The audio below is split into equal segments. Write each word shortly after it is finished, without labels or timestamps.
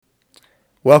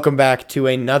Welcome back to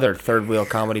another Third Wheel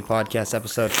Comedy Podcast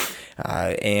episode.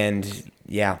 And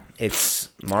yeah, it's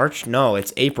March? No,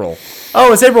 it's April.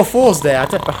 Oh, it's April Fool's Day. I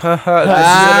see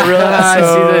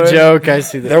the joke.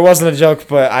 There wasn't a joke,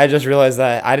 but I just realized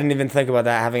that I didn't even think about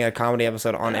that, having a comedy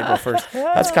episode on April 1st.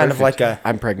 That's kind of like a...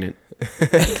 I'm pregnant.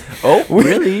 Oh,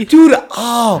 really? Dude,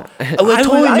 I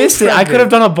totally missed it. I could have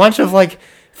done a bunch of like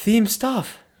theme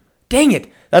stuff. Dang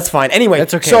it. That's fine. Anyway,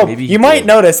 that's okay. So you might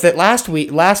notice that last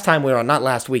time we were on, not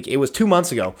last week, it was 2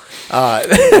 months ago.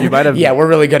 You might have. Yeah, we're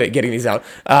really good at getting these out.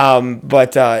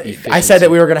 But I said that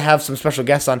we were going to have some special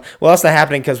guests on. Well, that's not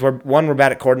happening because we're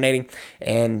bad at coordinating,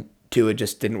 and two, it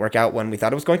just didn't work out when we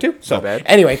thought it was going to. So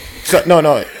anyway, no.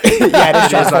 Yeah, it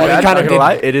is Sean's fault. He kind of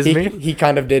did. It is me. He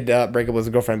kind of did break up with his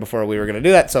girlfriend before we were going to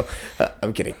do that. So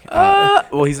I'm kidding.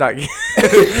 Well, he's not.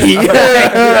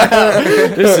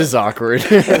 This is awkward.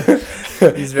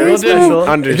 He's very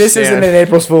difficult. This isn't an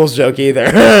April Fool's joke either.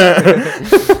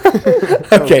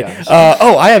 Okay.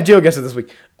 I have Geo guesses this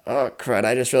week. Oh, crud.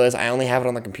 I just realized I only have it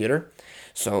on the computer.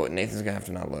 So Nathan's going to have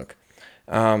to not look.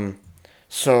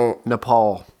 So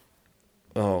Nepal.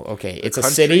 Oh, okay. It's a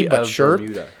city, but sure.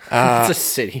 It's a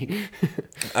city.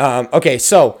 Okay,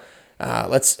 so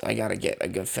I got to get a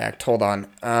good fact. Hold on.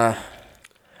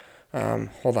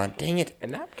 Hold on. Dang it.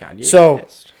 And that kind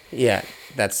yeah,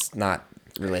 that's not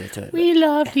related to it. We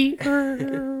love the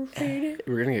earth.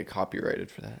 We're gonna get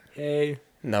copyrighted for that. Hey.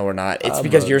 No, we're not. It's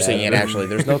because you're singing it, actually.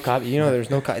 There's no copy. There's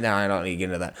no copy. No, I don't need to get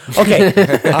into that. Okay.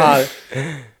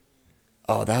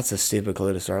 That's a stupid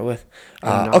clue to start with.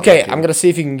 Okay, I'm going to see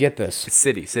if you can get this. It's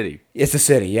city. It's a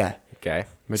city, yeah. Okay.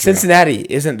 Cincinnati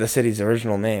isn't the city's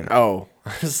original name. Oh,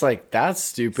 I was like, that's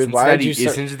stupid. Why did you say...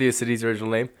 Isn't the city's original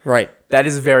name? Right. That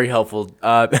is very helpful.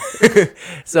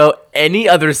 So, any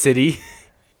other city...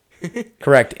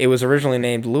 Correct. It was originally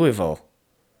named Louisville.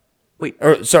 Wait,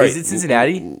 sorry. Is it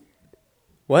Cincinnati?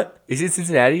 What? Is it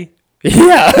Cincinnati?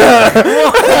 Yeah.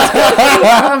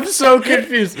 I'm so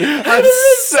confused. Wait,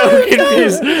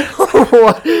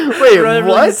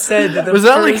 what? Said that was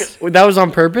that that was on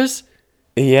purpose?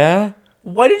 Yeah.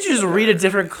 Why did you just read a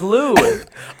different clue?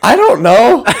 I don't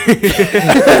know.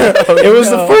 It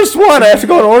was the first one. I have to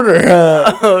go in order.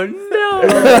 Oh, no.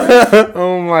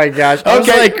 Oh, my gosh. I was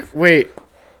like, wait,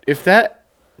 if that...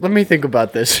 Let me think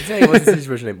about this. What's the city's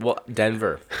original name? Well,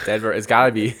 Denver. It's got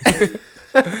to be.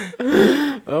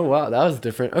 Oh, wow. That was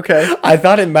different. Okay. I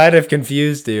thought it might have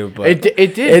confused you, but... It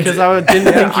did, because I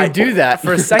didn't think you'd do that.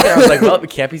 For a second, I was like, well, it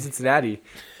can't be Cincinnati.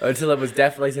 Until it was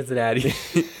definitely Cincinnati.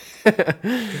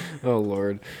 Oh,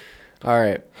 Lord. All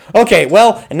right. Okay,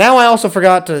 well, and now I also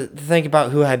forgot to think about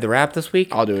who had the rap this week.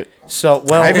 I'll do it. So,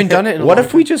 well... I haven't done it in a What long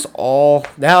if we just all...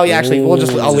 Now, yeah, actually,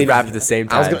 I'll leave rap at the same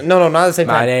time. No, not at the same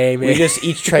time. My name We just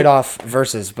each trade off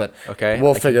verses, but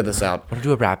we'll figure this out. Want to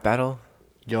do a rap battle?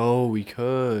 Yo, we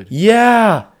could.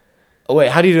 Yeah! Oh, wait,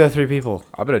 how do you do it with 3 people?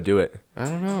 I'm going to do it. I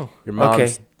don't know. Your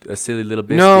mom's a silly little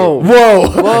bitch. No.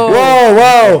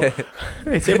 Whoa.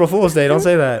 It's April Fool's Day. Don't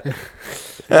say that.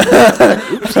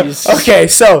 Okay,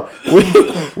 so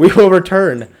we will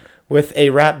return with a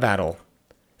rap battle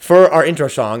for our intro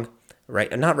song.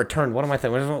 Right? Not return. What am I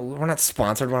thinking? We're not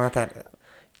sponsored. We're not that...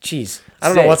 Jeez. I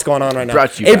don't know what's going on right now.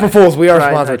 April Fools, we are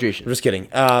sponsored. I'm just kidding.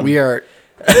 We are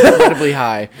incredibly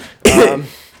high.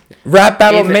 Rap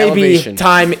battle maybe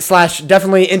time /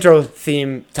 definitely intro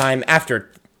theme time after.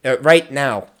 Right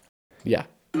now. Yeah.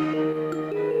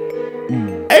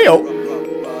 Ayo.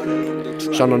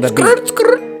 Sean on that beat.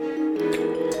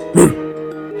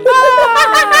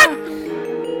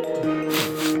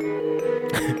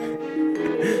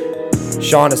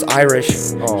 Sean is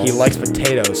Irish. Oh. He likes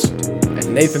potatoes.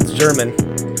 And Nathan's German.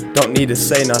 Don't need to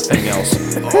say nothing else.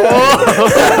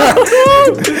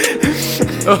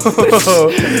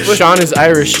 Sean is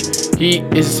Irish. He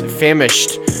is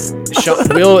famished.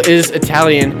 Will is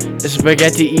Italian.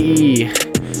 Spaghetti.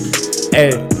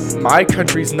 Hey, my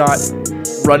country's not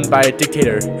run by a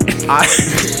dictator.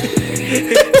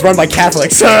 It's run by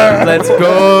Catholics. Let's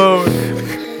go.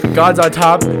 God's on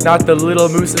top, not the little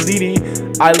Mussolini.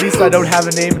 At least I don't have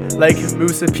a name like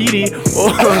Musapini.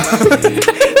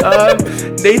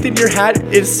 Nathan, your hat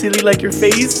is silly like your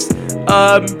face.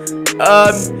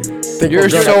 You're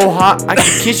so hot, I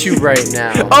can kiss you right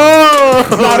now. Oh,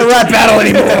 not a rap battle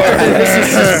anymore. This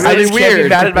is really weird. Can't be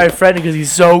mad at my friend because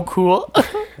he's so cool.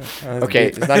 Okay,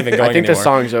 it's not even going I think anymore. the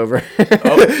song's over.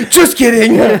 Just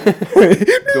kidding. Don't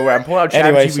worry, I'm pulling out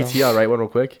ChatGPT. I'll write one real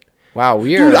quick. Wow,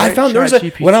 weird. Dude, I found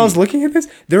when I was looking at this,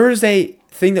 there is a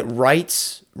thing that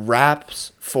writes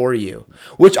raps for you,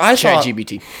 which I thought...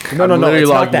 ChatGPT. No, I'm literally it's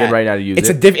not logging that. in right now to use it's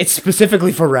it. It's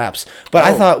specifically for raps, but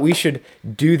I thought we should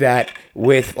do that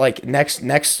with like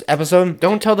next episode.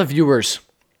 Don't tell the viewers.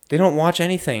 They don't watch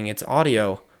anything. It's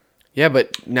audio. Yeah,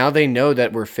 but now they know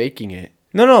that we're faking it.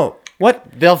 No. What?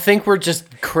 They'll think we're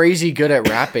just crazy good at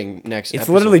rapping next It's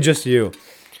episode. literally just you.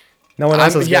 No one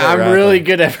else is good at rapping. really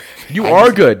good at You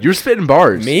are good. You're spitting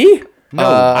bars. Me? No,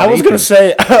 I was going to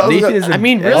say...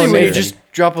 really, when you just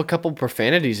drop a couple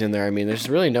profanities in there, I mean, there's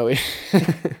really no...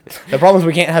 The problem is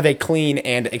we can't have a clean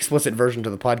and explicit version to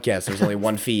the podcast. There's only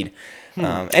one feed.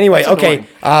 Anyway, okay.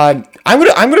 I'm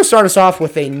gonna start us off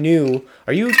with a new...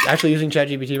 Are you actually using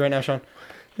ChatGPT right now, Sean?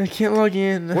 I can't log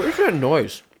in. What is that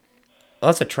noise? Oh,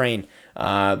 that's a train.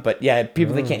 But yeah,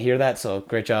 people, they can't hear that, so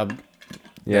great job.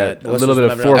 Yeah, The a little bit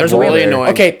of listeners remember that. foreplay. Really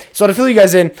annoying. Okay, so to fill you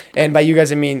guys in, and by you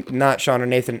guys I mean not Sean or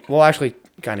Nathan, well actually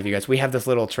kind of you guys, we have this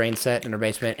little train set in our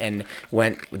basement, and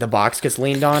when the box gets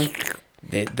leaned on,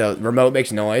 the remote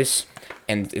makes noise,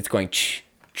 and it's going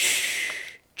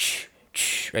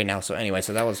right now. So anyway,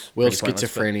 so that was Will's pretty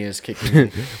pointless, schizophrenia is kicking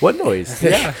in. What noise?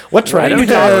 yeah. What train What are you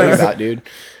talking about, dude?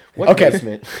 What Okay.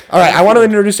 basement? All right, I want to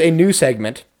introduce a new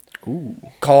segment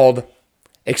called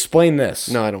Explain This.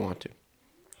 No, I don't want to.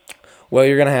 Well,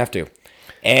 you're going to have to.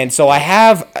 And so I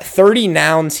have 30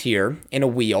 nouns here in a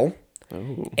wheel.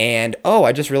 Ooh. And,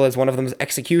 I just realized one of them is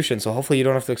execution, so hopefully you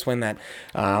don't have to explain that.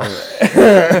 Sorry,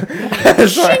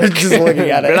 I was just looking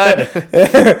at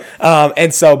it.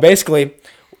 And so basically,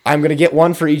 I'm going to get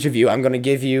one for each of you. I'm going to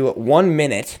give you 1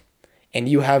 minute, and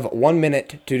you have 1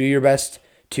 minute to do your best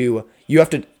to... You have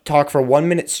to talk for 1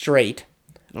 minute straight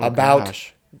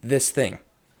about this thing.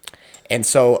 And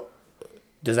so...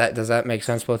 Does that make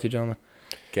sense, both you gentlemen?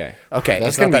 Okay. Okay.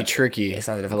 That's gonna be tricky. It's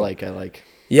not that I difficult. like.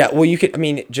 Yeah. Well, you could. I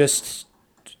mean, just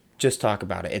talk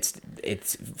about it.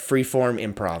 It's free form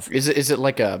improv. Is it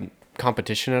like a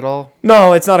competition at all?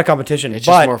 No, it's not a competition. It's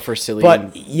but, just more for silly. But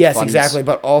and yes, funnies, exactly.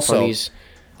 But also, funnies.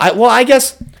 I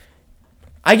guess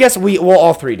we'll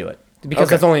all three do it because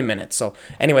Okay. that's only a minute. So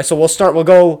anyway, so we'll start. We'll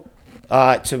go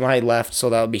to my left. So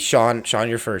that would be Sean. Sean,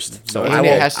 you're first. So I I mean,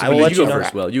 will. it has to I be will You let go you know.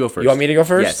 first, Will. You go first. You want me to go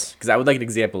first? Yes, because I would like an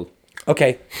example.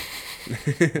 Okay.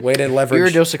 Way to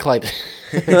leverage. Iridociclite.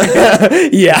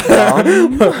 Yeah.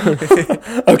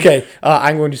 Okay.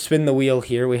 I'm going to spin the wheel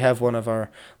here. We have one of our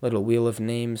little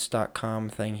wheelofnames.com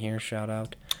thing here. Shout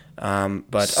out.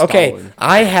 But okay, Stalin.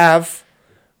 I have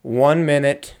 1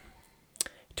 minute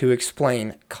to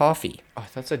explain coffee. Oh,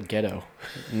 that's a ghetto.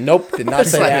 Nope, did not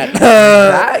say that.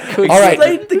 That could All right.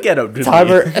 explain the ghetto to me.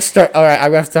 Timer. Start. All right,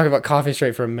 I'm going to have to talk about coffee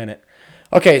straight for a minute.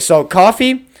 Okay, so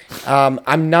coffee.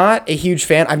 I'm not a huge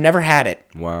fan. I've never had it.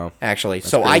 Wow. Actually,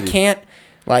 so I crazy. can't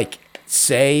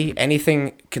say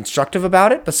anything constructive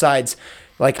about it besides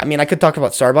I could talk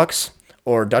about Starbucks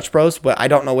or Dutch Bros, but I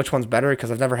don't know which one's better because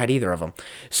I've never had either of them.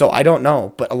 So I don't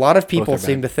know, but a lot of people are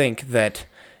seem to think that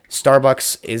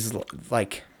Starbucks is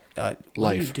like what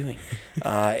are you Life. doing?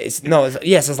 It's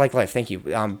like life. Thank you.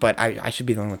 But I should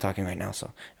be the one talking right now,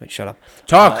 so shut up.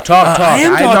 Talk. I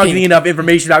am I'm not talking. getting enough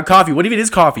information about coffee. What even is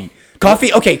coffee?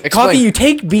 Coffee, okay. Explain. Coffee, you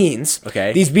take beans.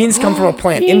 Okay. These beans come from a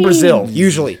plant in Brazil,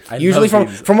 usually. I Usually love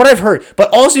beans. from what I've heard.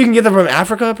 But also you can get them from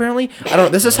Africa, apparently. I don't know.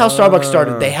 This is how Starbucks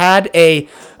started. They had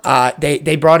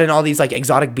they brought in all these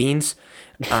exotic beans.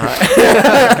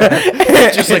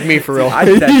 Just like me, for real. I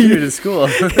did that too in school.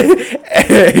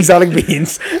 Exotic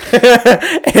beans.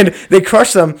 And they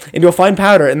crush them into a fine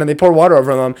powder, and then they pour water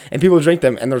over them, and people drink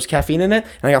them, and there's caffeine in it.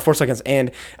 And I got 4 seconds.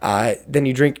 And then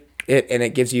you drink it, and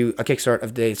it gives you a kickstart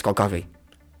of the day. It's called coffee.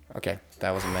 Okay,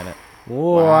 that was a minute.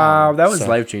 Wow, that was So-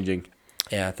 life changing.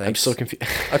 Yeah, thanks. I'm so confused.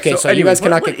 Okay, so, So you anyways, guys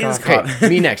cannot what get is coffee. Okay,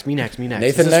 me next. Nathan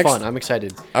this is next? fun. I'm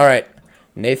excited. All right.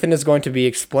 Nathan is going to be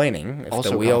explaining if Also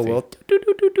the wheel coffee. will.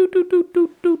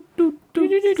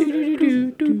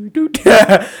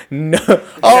 No.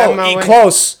 my way?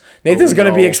 Close. Nathan's going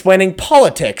to be no. explaining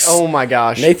politics. Oh my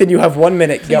gosh. Nathan, you have 1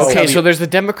 minute. Go. Okay, so there's the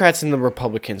Democrats and the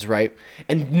Republicans, right?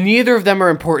 And neither of them are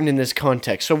important in this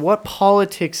context. So what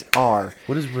politics are?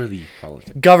 What is really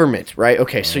politics? Government, right?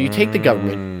 Okay, so you take the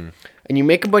government and you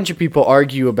make a bunch of people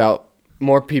argue about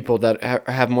more people that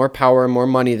have more power and more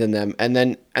money than them, and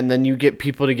then you get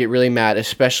people to get really mad,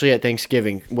 especially at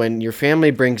Thanksgiving when your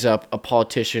family brings up a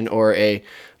politician or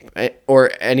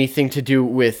anything to do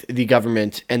with the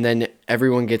government, and then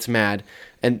everyone gets mad.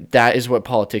 And that is what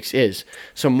politics is.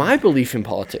 So my belief in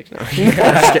politics. No,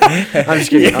 I'm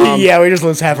just kidding. Yeah, we just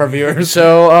lose half our viewers.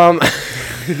 So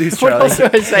What else do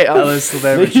I say? Ellis will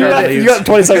never You got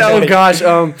 20 seconds. Oh Nathan. gosh.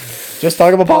 Just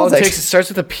talk about Politics. It politics. starts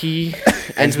with a P,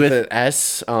 ends with an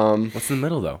S. What's in the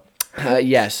middle though?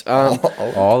 Yes.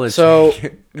 All is So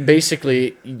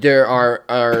basically, there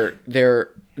are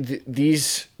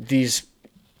these.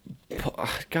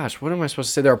 Gosh, what am I supposed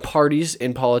to say? There are parties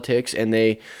in politics, and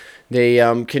they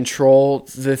control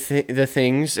the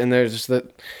things, and there's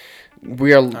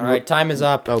We are. All right, time is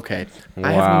up. Okay. Wow.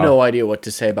 I have no idea what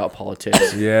to say about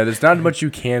politics. Yeah, there's not much you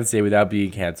can say without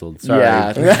being canceled. Sorry.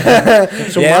 Yeah.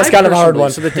 So yeah, that's kind of a hard one.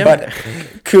 So but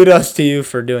kudos to you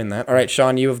for doing that. All right,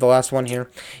 Sean, you have the last one here.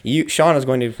 Sean is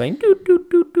going to be playing.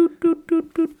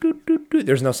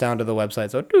 There's no sound to the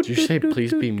website, so. Did you say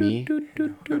please be me?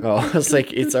 Oh, I was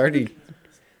like, it's already.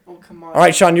 All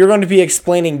right, Sean, you're going to be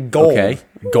explaining gold. Okay.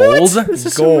 Gold? This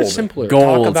is Gold. so much simpler.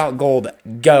 Gold. Talk about gold.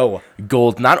 Go.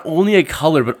 Gold, not only a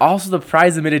color, but also the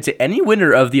prize admitted to any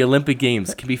winner of the Olympic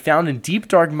Games, can be found in deep,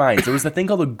 dark mines. There was a thing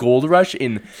called the gold rush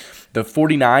in the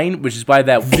 49, which is why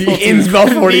that... Innsbruck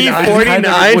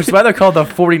 49. Which is why they're called the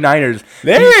 49ers.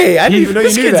 Hey, I didn't even know you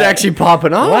This knew kid's that. actually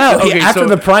popping off. Wow, Okay, after so-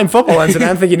 the prime football incident,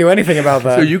 I don't think you knew anything about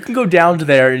that. So you can go down to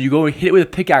there and you go and hit it with a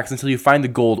pickaxe until you find the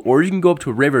gold, or you can go up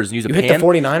to rivers and use a You pan. hit the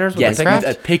 49ers with Yes, a pickaxe?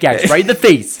 with a pickaxe right in the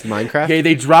face. Minecraft? Okay,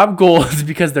 they drop gold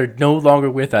because they're no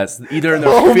longer with us. Either in their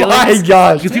Oh feelings. my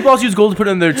gosh. Because people also use gold to put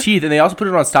it in their teeth, and they also put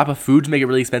it on top of food to make it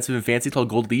really expensive and fancy. It's called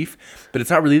gold leaf, but it's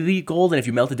not really gold. And if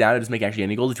you melt it down, it doesn't make actually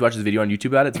any gold. If you watch this video on YouTube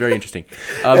about it, it's very interesting.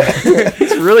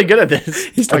 He's really good at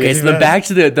this. Okay, so then back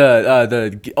to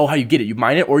the how you get it. You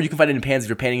mine it, or you can find it in pans if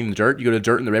you're panning in the dirt. You go to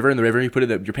dirt in the river. In the river, you put it.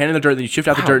 You're panning in the dirt, then you shift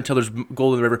out the dirt until there's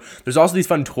gold in the river. There's also these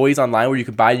fun toys online where you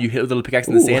can buy. You hit a little pickaxe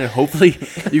in the sand, and hopefully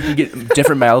you can get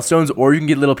different milestones, or you can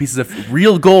get little pieces of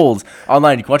real gold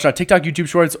online. You can watch it on TikTok, YouTube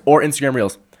Shorts, or Instagram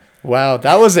Reels. Wow,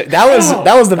 that was it. That was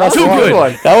the best Too one.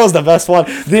 good. That was the best one.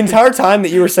 The entire time that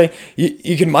you were saying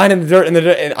you can mine in the dirt,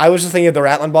 and I was just thinking of the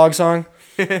Rattling Bog song.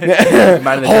 Hole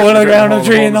in the ground of the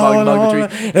tree and the hole in the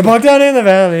tree. And bog down in the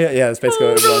valley. Yeah, that's basically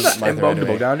what it was. And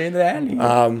bog down in the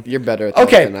alley. You're better at that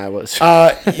than I was.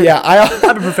 Yeah,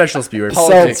 I'm a professional spewer.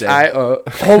 Politics.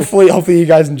 hopefully you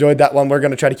guys enjoyed that one. We're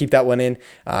gonna try to keep that one in.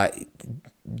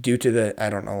 Due to the, I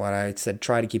don't know what I said,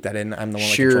 try to keep that in. I'm the one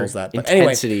that controls that. But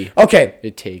intensity anyway, okay.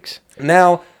 It takes.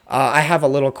 Now, I have a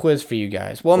little quiz for you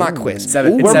guys. Well, not quiz. It's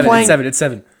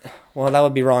seven. Well, that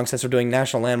would be wrong since we're doing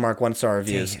National Landmark 1-star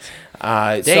reviews.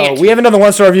 So we haven't done the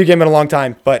 1-star review game in a long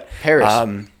time, but...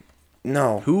 Paris.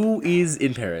 No. Who is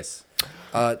in Paris?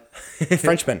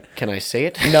 Frenchman. Can I say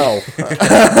it? No.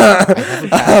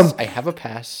 I have a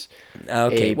pass.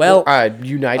 Okay,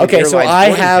 United okay, so Airlines I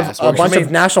boarding have pass. a bunch of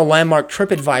National Landmark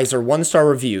TripAdvisor 1-star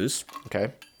reviews.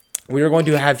 Okay. We are going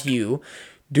to have you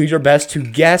do your best to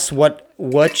guess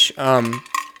which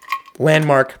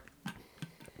landmark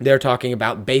they're talking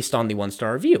about based on the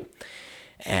 1-star review.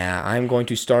 I'm going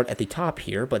to start at the top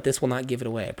here, but this will not give it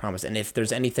away, I promise. And if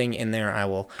there's anything in there, I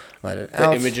will let it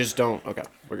out. The images don't. Okay,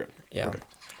 we're good. Yeah. We're good.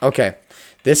 Okay.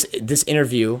 This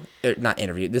review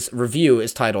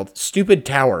is titled "Stupid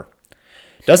Tower."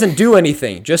 Doesn't do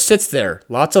anything, just sits there.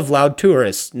 Lots of loud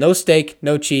tourists. No steak,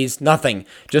 no cheese, nothing.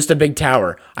 Just a big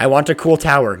tower. I want a cool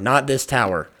tower, not this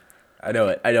tower. I know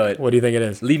it. What do you think it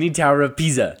is? Leaning Tower of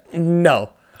Pisa.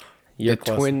 No. You're The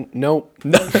close. twin. Nope.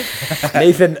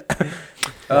 Nathan.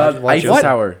 Eiffel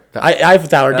Tower. Eiffel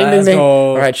Tower. Ding, ding, Let's ding.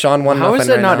 go. All right, Sean, 1-0 How is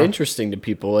that right not now. interesting to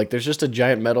people? Like, there's just a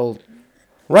giant metal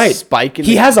spike in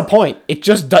he the- has a point. It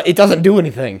just it doesn't do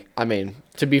anything. I mean,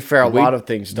 to be fair, a lot of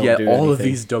things don't do anything. all of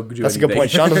these don't do That's anything. a good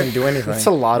point. Sean doesn't do anything. That's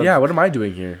a lot of... Yeah, what am I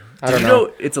doing here? I don't Did you know.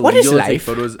 know it's What is illegal to take life?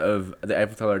 photos of the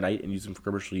Eiffel Tower at night and use them for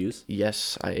commercial use?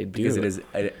 Yes, I do. Because it is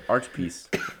an art piece.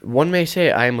 One may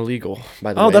say I am illegal,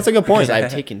 by the way. Oh, that's a good point. Because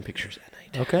I've taken pictures at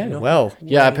night. Okay, well.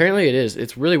 Yeah, apparently it is.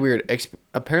 It's really weird.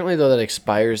 Apparently, though, that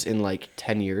expires in like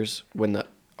 10 years when the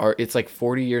art... It's like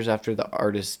 40 years after the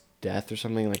artist's death or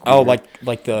something. Like Oh, weird.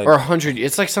 like the... Or 100...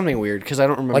 It's like something weird because I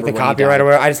don't remember like the when he copyright died. or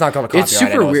whatever. It's not called a copyright. It's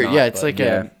super weird. Not, yeah, it's but- like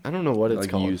yeah. I don't know what it's Like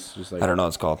called. use, just like I don't know what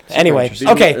it's called. Anyway, interesting.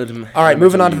 okay. The- All right,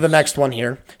 moving on to use. the next one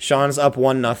here. Sean's up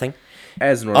 1-0.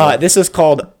 as normal.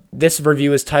 This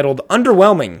review is titled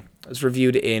Underwhelming. It was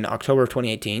reviewed in October of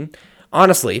 2018.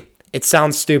 Honestly, it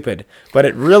sounds stupid, but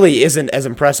it really isn't as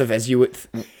impressive as you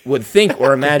would think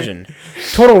or imagine.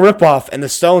 Total ripoff, and the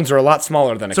stones are a lot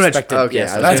smaller than expected. Okay,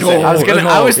 Yes, I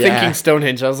was Yeah. thinking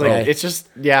Stonehenge. I was like, Okay. it's just,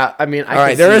 yeah. I mean, All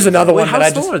right, there is another Wait, one how that I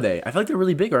small just... are they? I feel like they're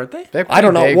really big, aren't they? I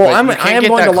don't know. Well, I am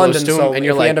going to London, so and if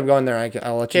you're we like, end up going there,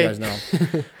 I'll let you guys know.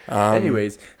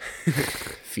 Anyways,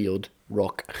 field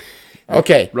rock.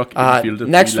 Okay, Rock in the field of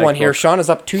next like one here. rock. Sean is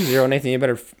up 2-0. Nathan, you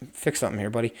better fix something here,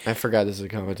 buddy. I forgot this is a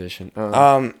competition.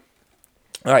 All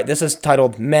right, this is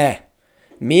titled Meh.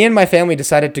 Me and my family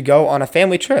decided to go on a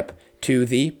family trip to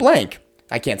the blank.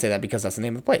 I can't say that because that's the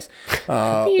name of the place.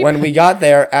 When we got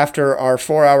there after our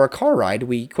 4-hour car ride,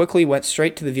 we quickly went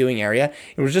straight to the viewing area.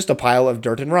 It was just a pile of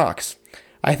dirt and rocks.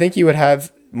 I think you would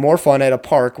have more fun at a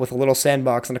park with a little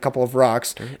sandbox and a couple of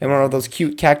rocks and one of those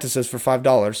cute cactuses for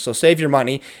 $5. So save your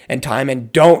money and time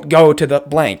and don't go to the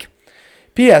blank.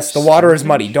 P.S. The water is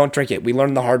muddy. Don't drink it. We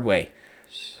learned the hard way.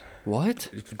 What?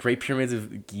 Great Pyramids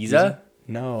of Giza?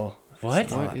 No.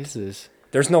 What? What is this?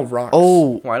 There's no rocks.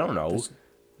 Oh, Well, I don't know.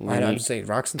 I'm just saying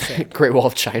rocks and sand. Great Wall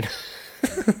of China.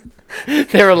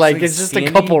 They were like, it's just a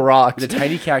couple rocks. The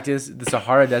tiny cactus, the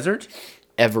Sahara Desert.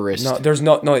 Everest. No, there's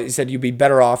no. He said you'd be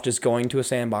better off just going to a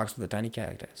sandbox with a tiny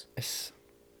cactus.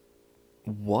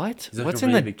 What? Is it What's like a in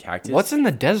really the big cactus? What's in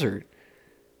the desert?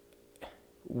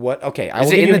 What? Okay,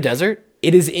 Is it in the desert?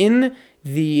 It is in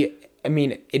the. I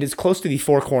mean, it is close to the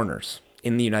Four Corners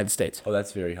in the United States. Oh,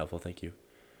 that's very helpful. Thank you.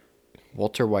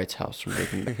 Walter White's house from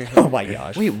Breaking Bad. Oh my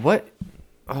gosh! Wait, what?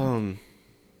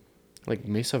 Like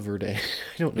Mesa Verde.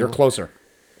 I don't know. You're closer.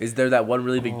 Is there that one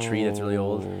really big tree that's really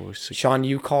old? Oh, Sean,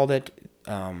 you called it.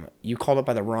 You called it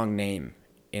by the wrong name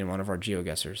in one of our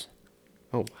GeoGuessers.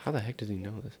 Oh, how the heck does he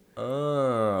know this?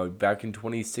 Oh, back in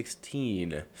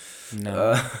 2016.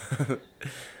 No.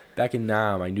 Back in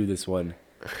Nam, I knew this one.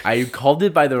 I called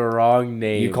it by the wrong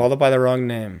name. You called it by the wrong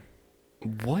name.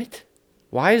 What?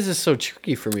 Why is this so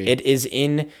tricky for me? It is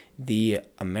in the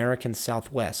American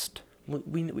Southwest.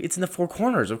 It's in the Four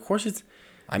Corners. Of course it's...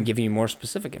 I'm giving you more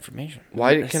specific information.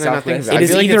 Why can I not think of it? It I is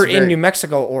feel like either it's in New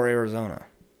Mexico or Arizona.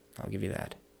 I'll give you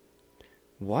that.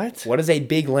 What? What is a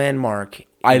big landmark?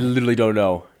 I literally don't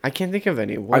know. I can't think of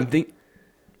any. All What?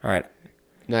 right.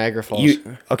 Niagara Falls.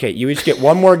 You each get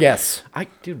one more guess,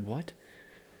 Dude, what?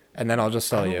 and then I'll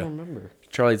just I tell don't you. remember.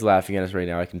 Charlie's laughing at us right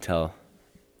now. I can tell.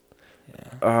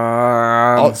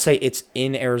 I'll say it's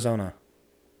in Arizona.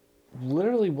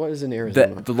 Literally, what is in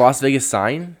Arizona? The Las Vegas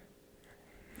sign?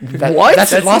 What?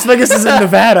 That's Las Vegas is in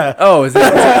Nevada. Oh, is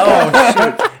that?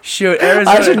 Oh, shoot. Arizona.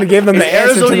 I shouldn't have given them the Is answer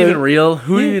Arizona to the- even real?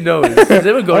 Who even knows? Does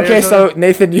anyone go to Okay, Arizona? so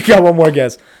Nathan, you got one more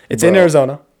guess. It's in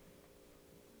Arizona.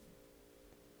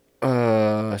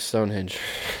 Stonehenge.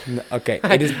 Okay,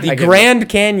 it is the Grand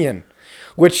Canyon,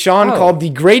 which Sean called the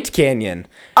Great Canyon.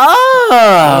 Oh,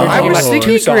 I Oh. was thinking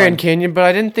Tucson. Grand Canyon, but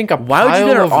I didn't think a Why would you pile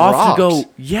better of off rocks. to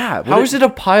go? Yeah. How is it a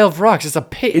pile of rocks? It's a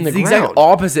pit in It's the the ground. exact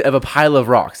opposite of a pile of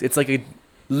rocks. It's like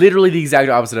literally the exact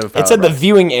opposite of a pile It said of the rocks.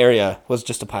 viewing area was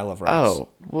just a pile of rocks. Oh,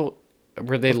 well,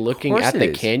 were they looking course at it the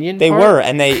is. canyon? They part? were,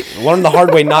 and they learned the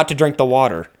hard way not to drink the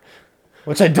water,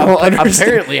 which I don't understand.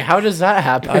 Apparently, how does that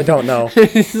happen? I don't know.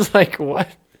 He's like, what?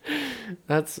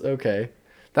 That's okay.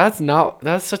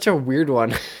 That's such a weird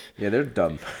one. Yeah, they're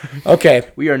dumb. Okay,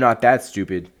 We are not that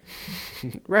stupid.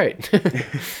 Right.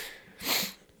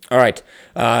 all right.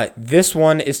 This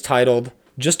one is titled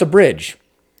 "Just a Bridge."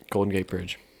 Golden Gate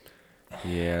Bridge.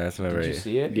 Yeah, that's not right.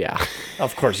 see it? Yeah.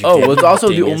 Of course you Oh, did. well, it's also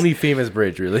the Dingus. only famous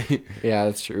bridge, really. Yeah,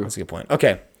 that's true. That's a good point.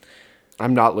 Okay.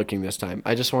 I'm not looking this time.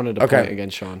 I just wanted to Okay. point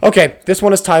against Sean. Okay, this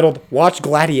one is titled "Watch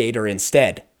Gladiator"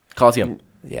 instead. Coliseum.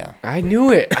 Yeah. I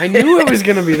knew it. I knew it was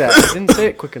gonna be that. I didn't say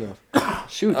it quick enough.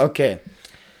 Shoot. Okay.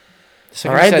 So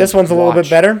All you right, said this one's a little bit watch.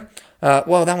 better.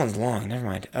 Well, that one's long. Never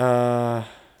mind.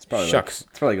 It's probably Shucks.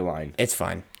 It's probably like a line. It's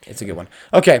fine. It's a good one.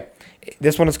 Okay.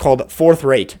 This one is called Fourth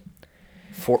Rate.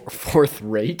 Fourth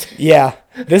rate. Yeah.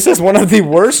 This is one of the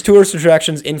worst tourist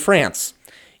attractions in France.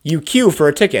 You queue for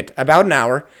a ticket, about an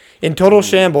hour, in total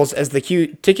shambles as the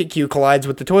ticket queue collides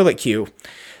with the toilet queue.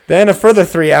 Then a further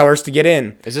 3 hours to get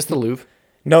in. Is this the Louvre?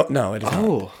 No, it is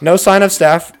not. No sign of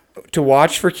staff to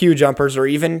watch for queue jumpers or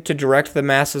even to direct the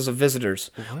masses of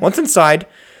visitors. Once inside,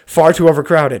 far too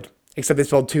overcrowded. Except they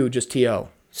spelled two, just T-O.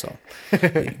 So, you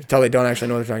can tell they don't actually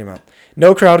know what they're talking about.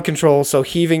 No crowd control, so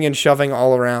heaving and shoving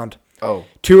all around. Oh.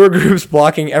 Tour groups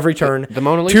blocking every turn. The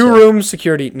Mona Lisa. 2-room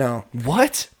security. No.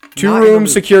 What? 2-room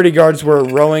security guards were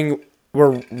rowing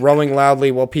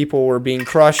loudly while people were being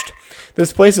crushed.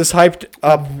 This place is hyped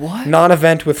up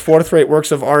non-event with fourth-rate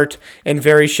works of art and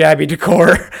very shabby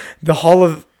decor. The Hall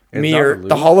of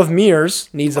Mirrors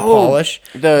needs a polish.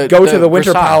 Go to the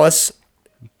Winter Versailles. Palace.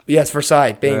 Yes,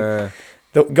 Versailles.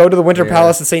 Go to the Winter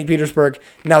Palace in St. Petersburg.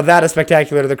 Now that is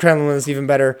spectacular. The Kremlin is even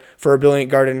better. For a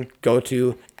brilliant garden, go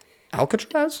to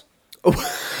Alcatraz.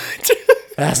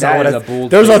 That's not what is it- a bold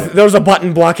there's a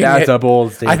button blocking That's it. a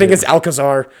bold I statement. think it's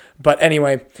Alcazar. But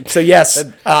anyway, so yes,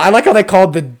 I like how they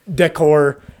called the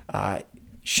decor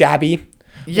shabby.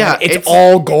 Yeah, it's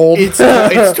all gold. It's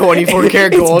 24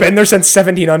 karat gold. It's been there since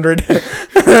 1700.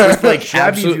 like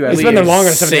Shabby to absolutely It's been there longer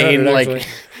than insane, 1700 like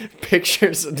actually.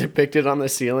 pictures depicted on the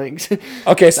ceilings.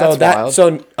 Okay, so That's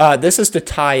this is to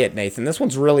tie it, Nathan. This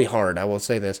one's really hard. I will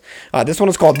say this. This one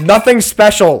is called "Nothing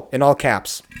Special" in all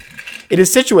caps. It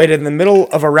is situated in the middle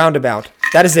of a roundabout.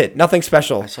 That is it. Nothing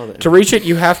special. saw that. To reach it,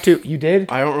 you have to. You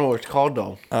did? I don't know what it's called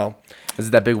though. Oh. Is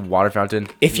it that big water fountain?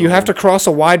 If you have to cross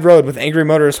a wide road with angry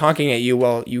motorists honking at you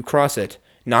while you cross it,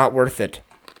 not worth it.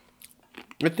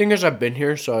 The thing is, I've been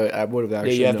here, so I would have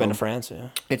actually. Yeah, you have been known. to France. Yeah.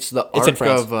 It's the It's in Arc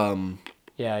France. of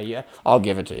Yeah. I'll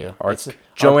give it to you.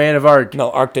 Joanne of Arc.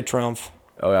 No, Arc de Triomphe.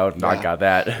 Oh, I would not got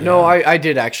that. No, I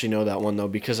did actually know that one though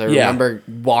because I remember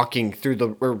watching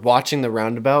the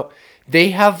roundabout.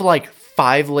 They have like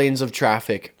 5 lanes of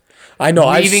traffic. I know.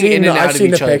 I've seen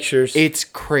the pictures. It's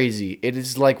crazy. It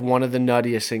is like one of the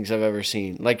nuttiest things I've ever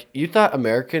seen. Like you thought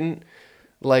American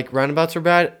like roundabouts were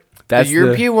bad. The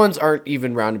European ones aren't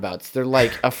even roundabouts. They're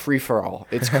like a free for all.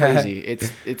 It's crazy.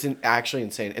 It's actually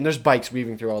insane. And there's bikes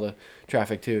weaving through all the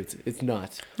traffic too. It's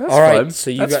nuts. That's all right. Fun.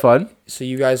 So that's fun. So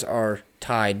you guys are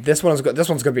tied. This one's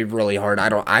gonna be really hard. I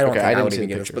don't think I would even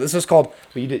get this. But this is called.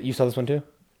 You saw this one too?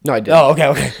 No, I didn't. Oh,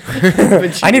 okay.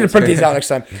 I need to print these out next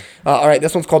time. All right,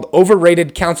 this one's called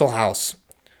Overrated Council House.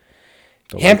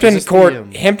 Hampton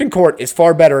Court is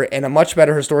far better and a much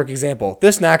better historic example.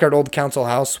 This knackered old council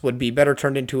house would be better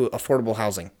turned into affordable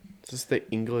housing. Is this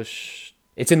the English?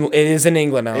 It is in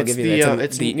England. I'll give you that.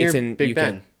 It's near Big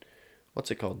Ben. What's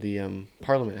it called? The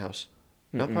Parliament House.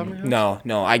 Not Parliament House?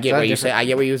 No. I get what you say. I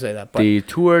get what you say that. But the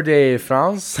Tour de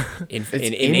France in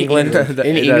England. In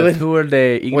England. Tour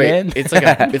de England. Wait, it's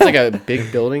like a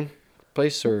big building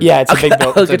place or yeah, it's a big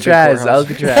building. Alcatraz.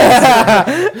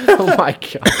 Oh my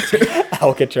god.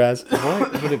 Alcatraz.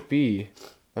 What would it be?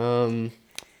 I'm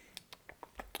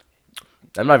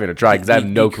not even gonna try because I have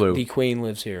no clue. The Queen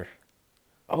lives here.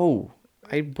 Oh,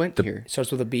 I went here. Starts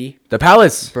with a B. The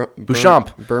Palace.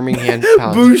 Beauchamp. Birmingham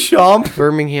Palace. Beauchamp.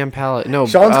 Birmingham Palace. No,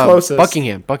 Sean's closest.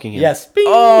 Buckingham. Yes.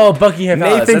 Oh, Buckingham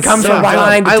Palace. Nathan comes from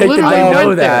behind to take the dub. I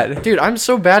know that. Dude, I'm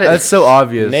so bad at That's so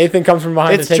obvious. Nathan comes from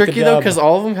behind to take the dub. It's tricky though because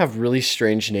all of them have really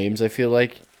strange names, I feel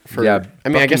like. Yeah, I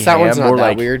mean, I guess that one's not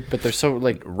that weird, but they're so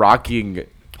like rocking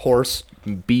horse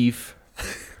beef.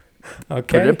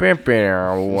 Okay.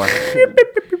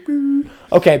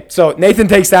 Okay, so Nathan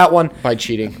takes that one by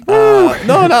cheating.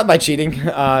 No, not by cheating.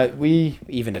 We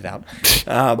evened it out.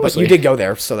 But you did go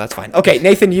there, so that's fine. Okay,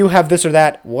 Nathan, you have this or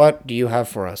that. What do you have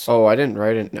for us? Oh, I didn't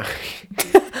write it. No.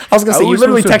 I was gonna say you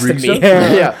literally texted me.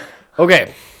 Yeah.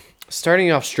 Okay.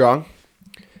 Starting off strong.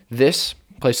 This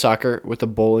plays soccer with a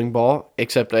bowling ball,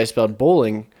 except I spelled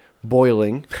boiling.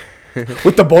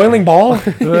 With the boiling ball?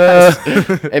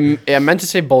 I meant to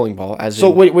say bowling ball.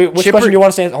 Wait, which question do you want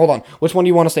us to answer? Hold on. Which one do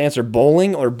you want us to answer?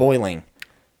 Bowling or boiling?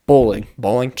 Bowling.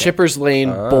 Okay. Chipper's Lane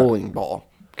bowling ball.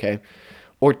 Okay.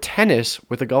 Or tennis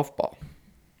with a golf ball.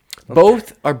 Okay.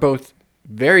 Both are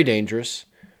very dangerous.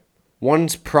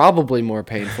 One's probably more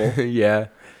painful. Yeah.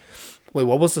 Wait,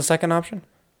 what was the second option?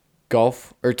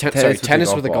 Golf. Or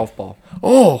tennis with a golf ball.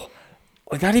 Oh,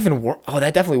 would that even work? Oh,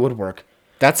 that definitely would work.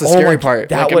 That's the scary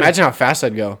part. Imagine how fast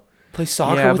I'd go. Play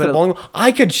soccer with a bowling ball.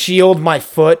 I could shield my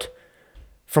foot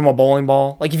from a bowling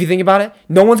ball. Like, if you think about it,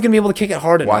 no one's going to be able to kick it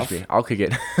hard enough. Watch me. I'll kick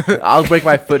it. I'll break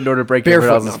my foot in order to break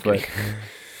everyone else's foot.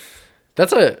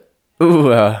 That's a...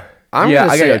 Ooh, I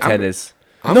gotta go tennis.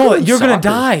 No, you're going to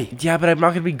die. Yeah, but I'm not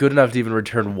going to be good enough to even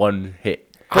return one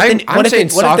hit. I'm saying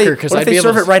soccer because I'd be able to...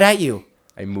 What if they serve it right at you?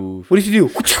 I move. What if you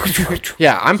do?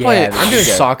 Yeah, I'm doing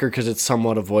soccer because it's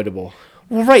somewhat avoidable.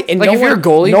 Well, right, and like if you're a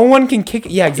goalie, no one can kick.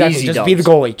 Yeah, exactly. Just be the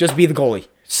goalie. Just be the goalie.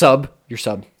 You're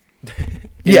sub.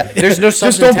 Yeah, there's no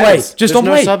subs. Just don't play. Just don't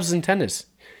play. There's no subs in tennis.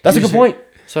 That's a good point.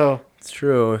 So it's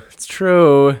true.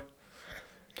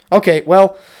 Okay,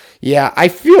 well, yeah, I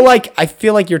feel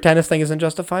like your tennis thing isn't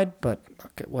justified, but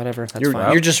okay, whatever. That's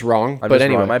fine. You're just wrong. But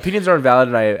anyway, my opinions aren't valid,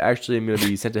 and I actually am going to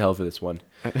be sent to hell for this one.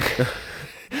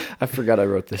 I forgot I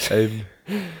wrote this.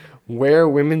 Wear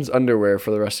women's underwear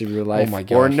for the rest of your life,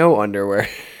 or no underwear,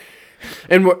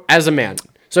 and as a man.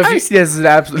 So if I see this as an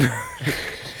absolute.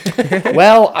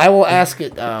 Well, I will ask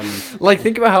it.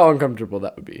 Think about how uncomfortable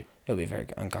that would be. It'll be very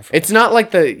uncomfortable. It's not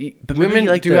like the women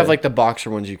have like the boxer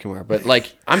ones you can wear, but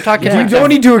like I'm talking. You don't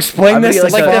need to explain this.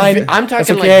 I'm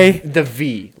talking like the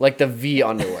V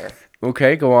underwear.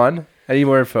 Okay, go on. I need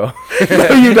more info.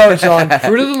 No, you don't, Sean.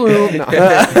 Fruit of the Loom.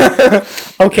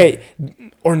 No. Okay.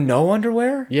 Or no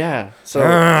underwear? Yeah. So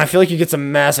I feel like you get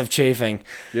some massive chafing.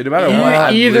 Yeah, no matter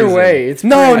what. Either way, it's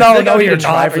no. You're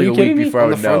not. Are you kidding me?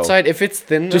 On the front side, if it's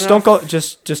thin, just enough, don't go.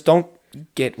 Just don't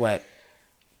get wet.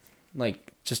 Like,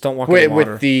 just don't walk in the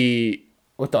water.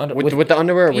 With the underwear. Or with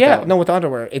the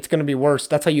underwear. It's gonna be worse.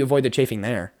 That's how you avoid the chafing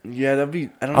there. Yeah, that'd be.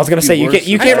 I was gonna say you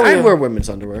can't. I'd wear women's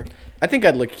underwear. I think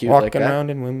I'd look cute like that. Walking around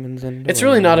in women's underwear. It's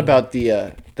really not about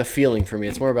the feeling for me.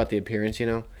 It's more about the appearance, you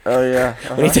know. Oh yeah.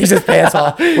 When he takes his pants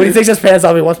off,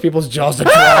 he wants people's jaws to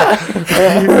drop.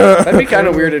 That'd be kind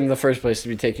of weird in the first place to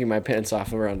be taking my pants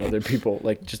off around other people,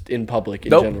 like just in public in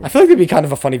general. I feel like it'd be kind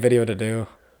of a funny video to do.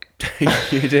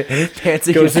 Pants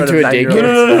goes into a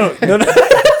daycare. No.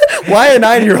 Why a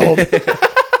 9-year-old?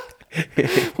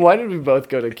 Why did we both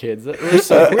go to kids? We're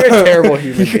terrible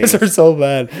human beings. You guys are so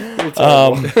bad.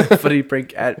 Funny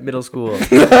prank at middle school.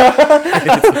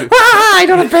 I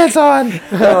don't have pants on.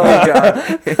 Oh my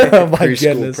god. Oh my Preschool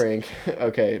goodness. prank.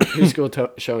 Okay,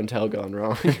 preschool show and tell gone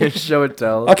wrong. Show and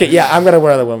tell. Okay, yeah, I'm gonna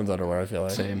wear the women's underwear. I feel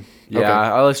like. Same. Yeah,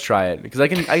 Okay. let's try it because I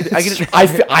can.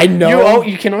 I know.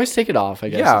 You can always take it off. I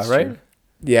guess. Yeah, That's right. true.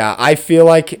 Yeah, I feel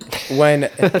like when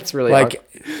That's really like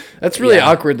That's really Yeah.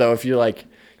 awkward though. If you like,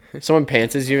 someone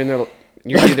pantses you and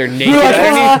you're either naked. You're like,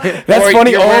 underneath, that's or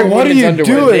funny. you're Oh, wearing what are women's you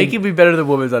underwear. doing? They can be better than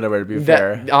women's underwear. To be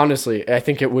fair. Honestly, I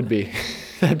think it would be.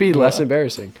 That'd be less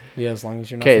embarrassing. yeah, as long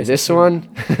as you're not. Okay, facing- this one.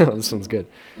 This one's good.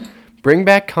 Bring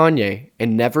back Kanye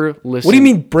and never listen. What do you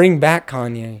mean bring back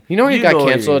Kanye? You know when he You got know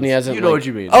what canceled and he means. hasn't. You know like, what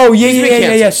you mean. Oh yeah, He's yeah, been yeah,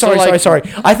 yeah, yeah. canceled. Sorry, So, sorry, like-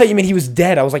 sorry. I thought you meant he was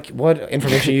dead. I was like, what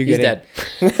information are you He's getting?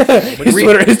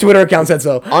 dead. his Twitter account said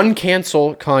so.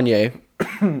 Uncancel Kanye,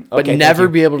 but Okay, never thank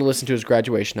you. be able to listen to his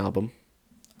graduation album,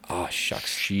 Oh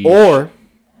shucks. Sheesh. or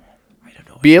I don't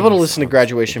know. be able to listen to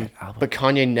graduation, but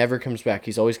Kanye never comes back.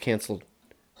 He's always canceled,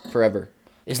 forever.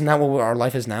 Isn't that what our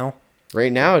life is now?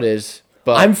 Right now it is,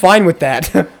 but I'm fine with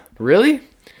that. really,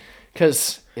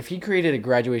 because if he created a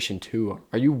graduation 2,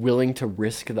 are you willing to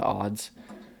risk the odds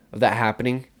of that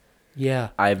happening? yeah.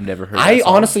 I've never heard. I that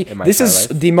song honestly, in my this entire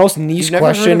is life. the most niche You've never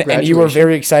heard question, of and you were graduation?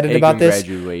 very excited about this.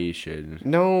 Graduation.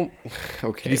 No, Can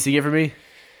okay. you sing it for me?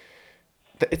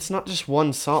 It's not just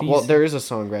one song. Please. Well, there is a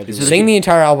song graduation. Sing the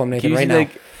entire album, Nathan, Can you right sing, now.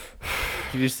 like,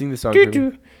 can you just sing the song for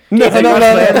me? No.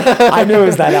 I knew it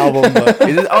was that album, but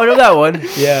Is it, oh, I know that one.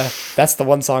 yeah, that's the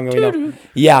one song that we know.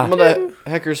 Yeah,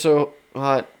 Hecker so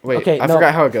hot. Wait, Okay, I no,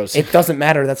 forgot how it goes. it doesn't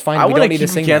matter. That's fine. I We want don't to need keep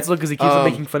to him sing canceled because he keeps on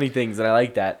Um, making funny things, and I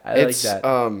like that. I it's like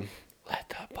that. let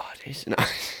the bodies. No.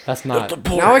 that. That's not.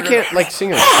 Now I can't like sing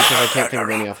it because I can't think of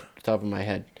any off the top of my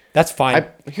head. That's fine.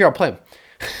 I'll play 'em.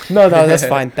 No, that's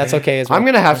fine. That's okay as well. I'm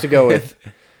gonna have to go with.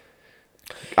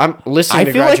 I'm listening I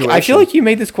to feel graduation. like you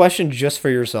made this question just for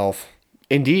yourself.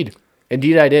 Indeed, I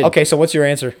did. Okay, so what's your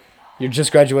answer? You're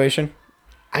just graduation.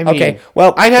 I mean, Okay,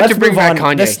 well, I'd have let's to bring move back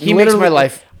on. Kanye. This He makes my literally-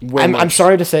 life. Way I'm much.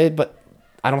 sorry to say it, but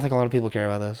I don't think a lot of people care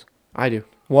about this. I do.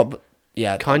 Well, but,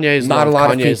 yeah, Kanye is not a lot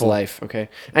Kanye's of people. life. Okay.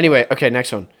 Anyway, okay,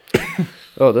 next one.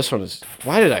 Oh, this one is.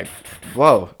 Why did I?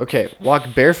 Whoa. Okay,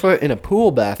 walk barefoot in a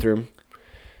pool bathroom.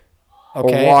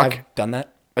 Okay, walk- I've done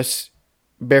that.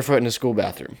 Barefoot in a school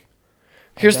bathroom.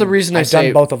 Here's the reason I I've say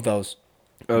done both of those.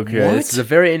 Okay, What? this is a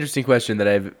very interesting question that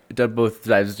I've done both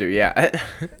times too. Yeah.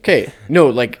 Okay, no,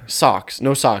 like socks,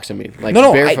 no socks. I mean, like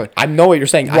No, barefoot. I know what you're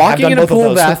saying. I have Walking done in a both of pool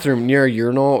those. bathroom near a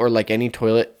urinal or like any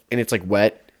toilet and it's like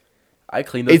wet. I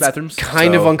clean those It's bathrooms.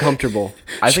 kind of so uncomfortable.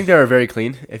 I think they are very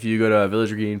clean. If you go to a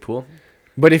Village Green pool,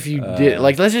 But if you did,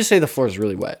 like, let's just say the floor is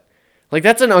really wet. Like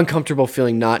that's an uncomfortable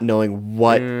feeling, not knowing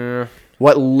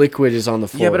what liquid is on the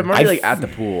floor. yeah, but I'm already I like at the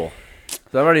pool,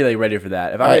 so I'm already like ready for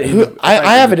that. If All right,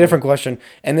 I have a different question,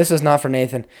 and this is not for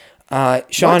Nathan.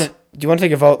 Sean, What? do you want to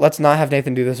take a vote? Let's not have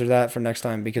Nathan do this or that for next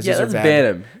time because Yeah, these are let's bad. ban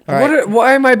him. All right.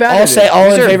 Why am I bad? All at say it? all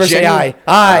These in are favor. Say genuine- aye.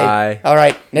 Aye. All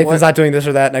right. Nathan's What? not doing this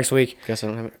or that next week. Guess I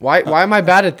don't have it. Why am I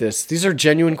bad at this? These are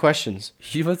genuine questions.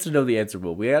 He wants to know the answer.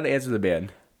 Well, we gotta answer the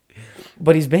ban.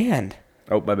 But he's banned.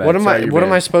 Oh my bad. What am Sorry, I? you're What am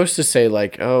I banned. supposed to say?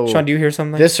 Like, oh, Sean, do you hear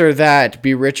something? this or that,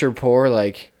 be rich or poor,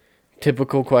 like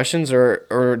typical questions,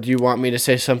 or do you want me to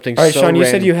say something? All right, so Sean, you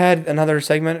said random? you had another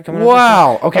segment coming up.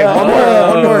 Wow. Okay,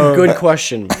 one more good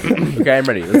question. Okay, I'm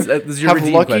ready. This is your Have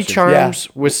redeem Lucky question.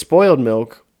 Charms with spoiled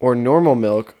milk or normal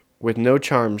milk with no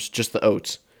charms, just the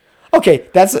oats. Okay,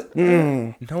 that's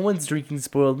No one's drinking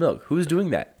spoiled milk. Who's doing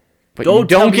that? But Don't you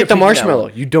tell don't me get you're the picking that marshmallow.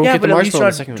 one. You don't Yeah, get the but at least marshmallow. you're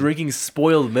in the not second one. drinking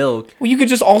spoiled milk. well. You could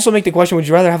just also make the question: would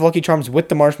you rather have Lucky Charms with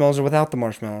the marshmallows or without the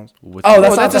marshmallows? With Oh, the-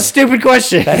 that's Oh, not that's a stupid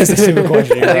question. That is a stupid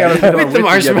question. You're I think I right. was with the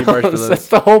yummy marshmallows. That's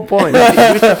the whole point.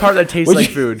 With the part that tastes like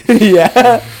food.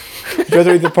 Yeah. Would you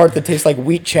rather eat the part that tastes like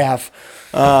wheat chaff?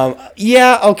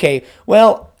 Yeah. Okay.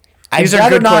 Well, These are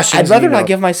rather good not. questions, I'd rather you know. not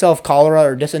give myself cholera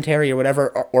or dysentery or whatever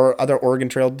or other Oregon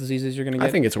Trail diseases you're gonna get.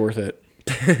 I think it's worth it.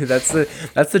 That's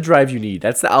the drive you need.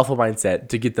 That's the alpha mindset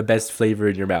to get the best flavor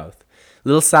in your mouth. A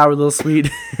little sour, a little sweet.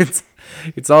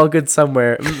 it's all good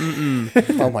somewhere.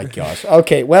 Oh my gosh.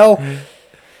 Okay. Well.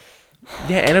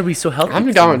 Yeah, and it'll be so healthy.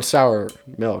 I'm down with sour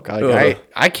milk. Ugh.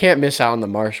 I can't miss out on the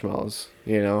marshmallows.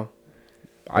 You know,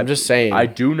 I'm just saying. I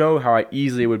do know how I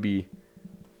easily would be.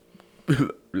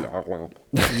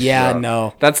 Yeah.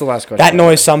 No. That's the last question. That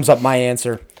noise sums up my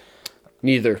answer.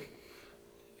 Neither.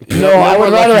 No, I would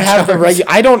more rather Lucky have the Charms.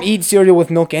 regular. I don't eat cereal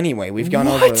with milk anyway. We've gone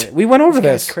over it. We went over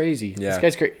That's this. crazy. Yeah. This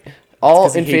guy's crazy. All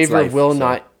 'cause he in hates favor life, of will so.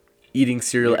 not Eating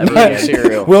cereal ever eat again.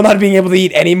 cereal. Will not being able to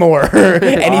eat any more anything.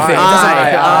 It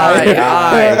doesn't-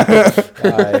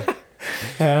 Aye.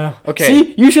 Okay.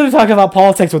 See, you should have talked about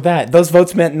politics with that. Those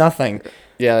votes meant nothing.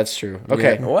 Yeah, that's true.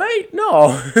 Okay. Yeah. What?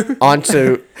 No. On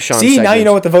to Sean's See, now segment. you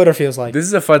know what the voter feels like. This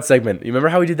is a fun segment. You remember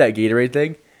how we did that Gatorade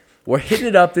thing? We're hitting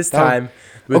it up this time.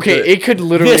 Okay, it could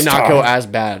literally This not go time. as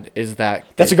bad as that.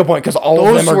 That's a good point because all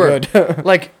of Those them are were good.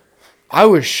 like, I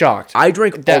was shocked. I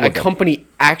drank that all a of them. company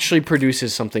actually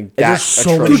produces something that there's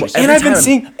so many- atrocious. Every and I've been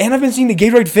time. seeing the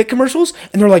Gatorade Fit commercials,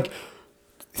 and they're like,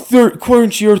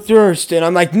 quench your thirst, and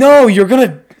I'm like, no, your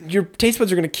taste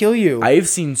buds are gonna kill you. I've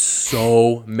seen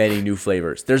so many new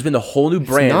flavors. There's been a whole new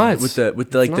brand nuts.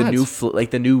 with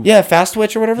the new Yeah, Fast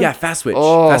Twitch or whatever. yeah, Fast Twitch.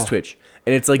 Oh. Fast Twitch.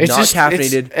 And it's like It's not just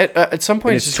caffeinated. At some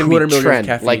point, and it's it's just gonna 200 be milligrams trend,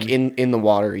 caffeine. like in the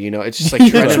water. You know, it's just like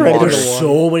trend in Trend in water. the There's water.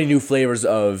 so many new flavors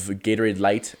of Gatorade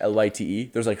Light,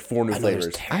 LYTE. There's like 4 new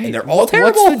flavors. And they're all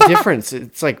terrible. What's the difference?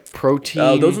 It's like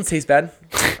protein. Those ones taste bad.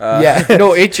 Yeah,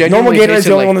 No, it normal genuinely Gatorade is tasted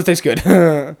the only like- one that tastes good.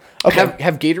 Okay,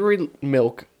 have Gatorade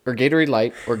milk or Gatorade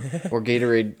Light or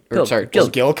Gatorade or Gilk, sorry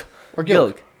Gilk. Gilk. or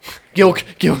Gilk.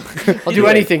 Gilk. I'll do way,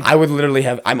 anything. I would literally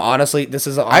have. I'm honestly. This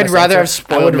is. An I'd honest rather answer. have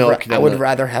spoiled milk I than would the-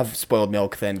 rather have spoiled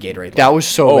milk than Gatorade. That was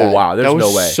so Oh, bad. wow, there's that was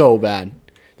no way. so bad.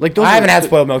 Like those I were- haven't had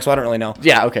spoiled milk, so I don't really know.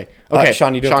 Yeah. Okay. Okay.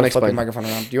 Sean, you do have to flip explain. the microphone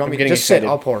around. Do you want I'm me to getting just sit?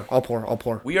 excited. I'll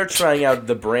pour. We are trying out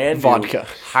the brand new, Vodka.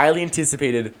 highly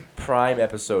anticipated Prime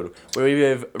episode where we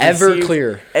have received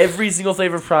Everclear. every single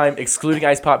flavor of Prime, excluding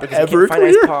Ice Pop because we can't find Everclear?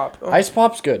 Ice Pop. Oh. Ice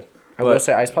Pop's good. I will But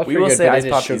say Ice Pop's we pretty will good, say but Ice it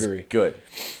is Pop sugary. is good,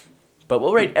 but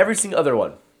we'll rate every single other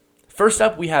one. First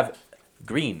up, we have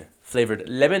green flavored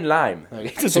lemon lime.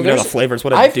 Just even know the flavors.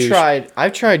 What a I've douche.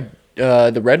 tried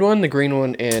the red one, the green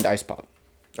one, and Ice Pop.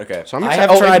 Okay, So I'm I excited. have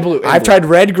Oh, and tried. blue. and I've blue. tried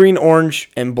red, green,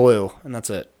 orange, and blue, and that's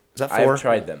it. Is that 4? I've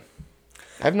tried them.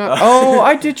 I've not. Oh,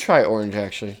 I did try orange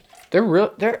actually. They're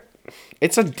real.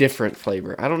 It's a different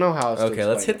flavor. I don't know how. Else to Okay,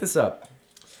 let's explain hit this up.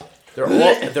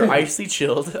 They're icy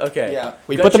chilled. Okay. Yeah.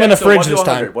 We Gut put them in check, the fridge 1 to this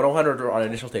 100. time. 1 to 100 on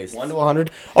initial taste. 1 to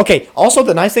 100. Okay. Also,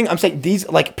 the nice thing I'm saying these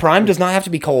like Prime does not have to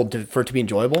be cold for it to be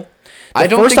enjoyable. I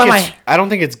don't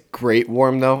think it's great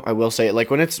warm though. I will say like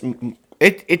when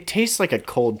it tastes like a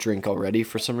cold drink already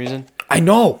for some reason. I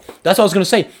know. That's what I was gonna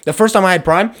say. The first time I had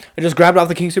Prime, I just grabbed it off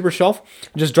the King Super shelf,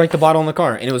 and just drank the bottle in the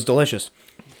car, and it was delicious.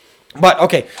 But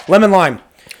okay, lemon lime.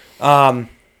 I'm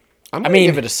gonna mean-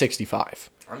 give it a 65.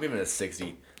 I'm giving it a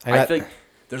 60. I I got- think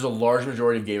there's a large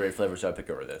majority of Gatorade flavors, so I pick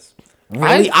over this.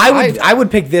 Really, I would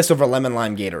pick this over lemon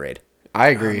lime Gatorade. I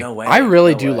agree. no way. I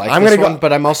really No do way. like I'm this gonna go- one,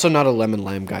 but I'm also not a lemon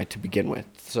lime guy to begin with.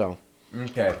 So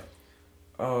Okay.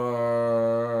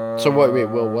 wait,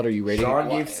 Will, what are you rating? Sean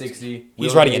gave 60. He's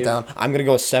Will writing gave- it down. I'm gonna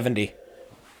go with 70.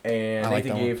 And I like Nathan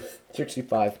that one. gave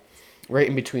 65. Right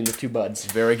in between the two buds.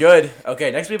 very good.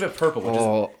 Okay, next we have a purple, which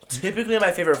Oh. is typically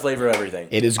my favorite flavor of everything.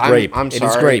 It is grape. I'm It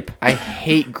sorry. is grape. I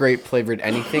hate grape flavored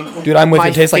anything. Dude, I'm with My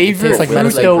you. It tastes like favorite fruit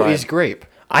fruit though Prime. is grape.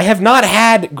 I have not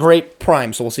had grape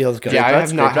Prime, so we'll see how this goes. Yeah, I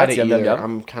nuts, have not grape had nuts, it yum, yum, either. yum.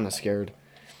 I'm kind of scared.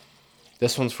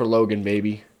 This one's for Logan,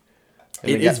 baby.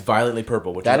 And It we got- is violently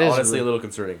purple, which That is is honestly re- a little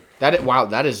concerning. Wow,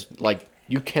 that is like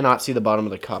you cannot see the bottom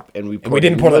of the cup, and we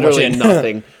didn't pour that much literally in.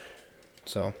 nothing.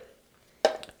 So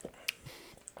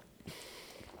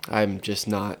I'm just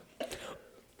not.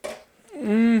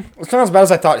 it's not as bad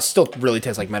as I thought. It still really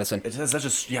tastes like medicine. It's such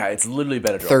a it's literally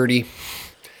Benadryl. 30.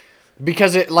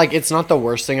 Because it's not the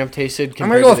worst thing I've tasted. I'm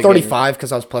compared gonna go to with the Gatorade. 35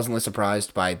 because I was pleasantly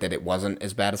surprised by that it wasn't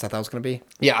as bad as I thought it was gonna be.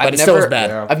 Yeah, but it still is bad.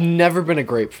 Yeah. I've never been a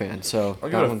grape fan, so I'll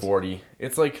that give it a one's- 40.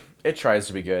 It's like it tries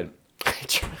to be good.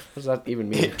 what does that even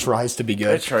mean? It tries to be It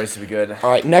good. tries to be good. All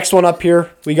right, next one up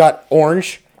here, we got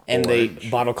orange, and the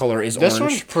bottle color is This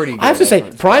orange. one's pretty I have good, to say, that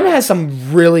one's Prime has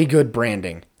some really good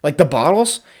branding. Like the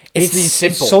bottles, It's it's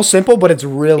simple. so simple, but it's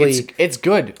really It's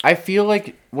good. I feel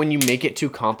like when you make it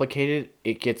too complicated,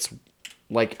 it gets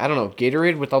like I don't know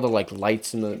Gatorade with all the like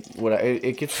lights and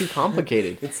it gets too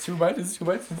complicated. It's too much. It's too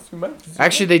much. It's too much.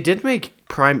 Actually, they did make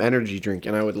Prime energy drink,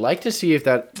 and I would like to see if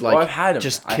that like I've had 'em.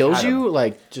 just I've kills had 'em. you,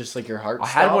 like just like your heart. I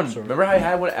had one. stops, or- Remember how I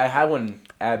had one? I had one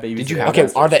at Baby's. Did you Day. have okay.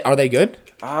 that? Are they good?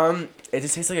 It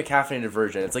just tastes like a caffeinated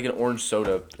version. It's like an orange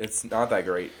soda. It's not that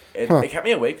great. It kept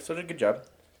me awake, so it did a good job.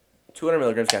 200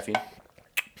 milligrams caffeine.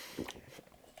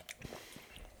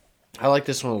 I like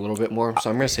this one a little bit more, so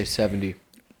I'm gonna say 70.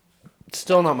 It's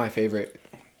still not my favorite.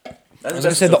 That's I was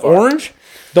gonna say the orange.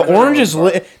 The orange is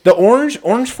the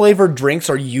orange flavored drinks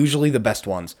are usually the best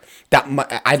ones. Do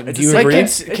you Like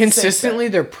agree? consistently,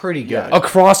 they're pretty good. Yeah.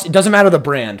 Across, it doesn't matter the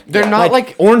brand. They're not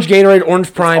like orange Gatorade,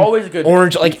 orange Prime, always a good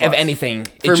orange like plus. of anything.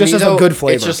 for It just me, has though, a good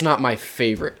flavor. It's just not my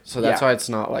favorite, so that's Yeah. why it's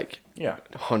not like Yeah.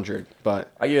 100,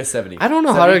 but I give it a 70. I don't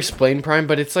know how to explain Prime,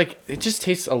 but it's like it just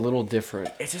tastes a little different.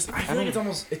 It's just I feel like it's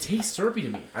almost it tastes syrupy to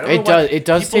me. I don't It know does. why It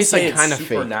does people taste say like it's kind of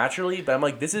super fake. naturally, but I'm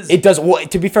like this is It does. Well,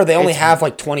 to be fair, they only have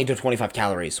like 20 to 25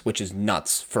 calories, which is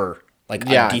nuts for like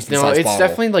a decent sized it's bottle.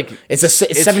 definitely like It's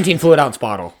 17 fluid ounce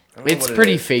bottle. it's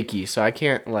pretty fakey, so I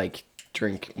can't like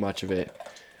drink much of it.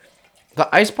 The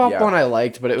ice pop one I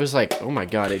liked, but it was like, oh my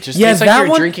god, it just tastes like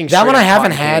you're drinking. That one I straight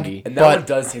haven't cotton had, candy. and that one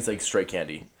does taste like straight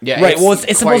candy. Yeah, right. Well,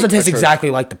 it's supposed to taste atrocious. exactly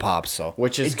like the pops, so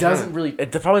Which is It doesn't really.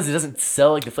 The problem is it doesn't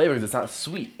sell like the flavor because it's not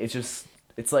sweet. It's just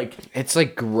it's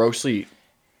like grossly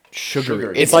sugary.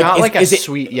 It's It's like- not is- like a is it-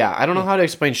 sweet. Yeah, I don't know how to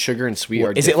explain sugar and sweet.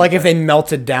 Are is it like if they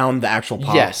melted down the actual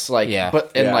pop? Yes, like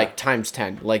but Yeah. like times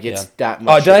 10. Like it's Yeah. that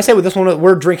much. Did I say with this one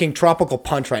we're drinking tropical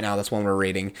punch right now? That's one we're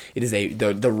rating. It is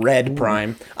the red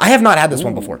prime. I have not had this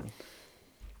one before.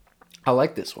 I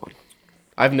like this one.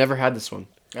 I've never had this one.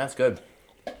 that's good.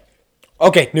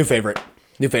 Okay, new favorite.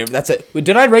 New favorite. That's it. Wait,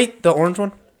 did I rate the orange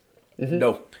one?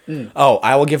 No. Oh,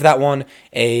 I will give that one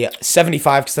a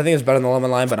 75 because I think it's better than the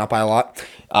lemon lime, but not by a lot.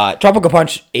 Tropical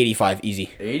punch, 85,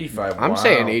 easy. 85. I'm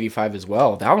saying 85 as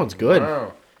well. That one's good.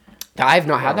 Wow. I've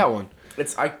not had that one.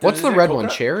 Is What's the it red one?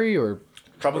 coconut? Cherry or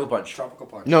Tropical punch.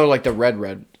 no? Like the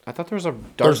red. I thought there was a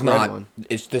dark There's red not. one.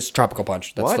 It's this tropical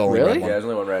punch. That's What? the only Really? red one. Yeah, there's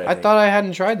only one red. I thought I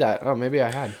hadn't tried that. Oh, maybe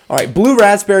I had. All right, blue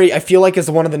raspberry. I feel like is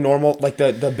one of the normal, like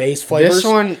the base flavors.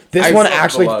 This one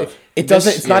actually, love. it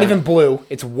doesn't. It's not yeah. even blue.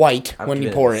 It's white I'm when you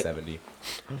giving pour a it. 70.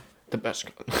 The best.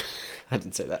 I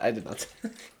didn't say that. I did not. Say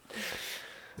that.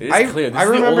 It is clear. This I is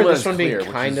the remember only this one that's clear, being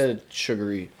which kind is- of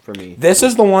sugary for me. This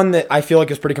is the one that I feel like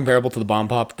is pretty comparable to the bomb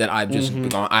pop that I've just.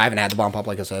 I haven't had the bomb pop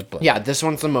like I said, but Yeah, this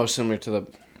one's the most similar to the.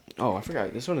 Oh, I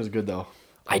forgot. This one is good though.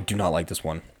 I do not like this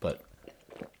one. But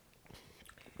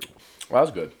Well, that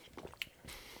was good.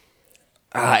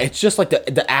 it's just like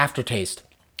the aftertaste.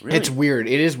 Really? It's weird.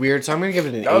 It is weird. So I'm gonna give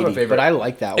it an That was my 80. favorite. But I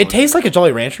like that one. It tastes like a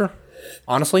Jolly Rancher.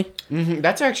 Honestly,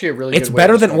 That's actually a really. it's good way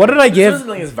better to than what describe did I This give? doesn't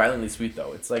like it's violently sweet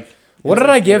though. It's like What did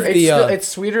I give it. the? It's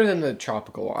sweeter than the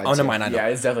tropical. I'd Oh, say. never mind. I know. yeah,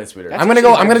 it's definitely sweeter. I'm gonna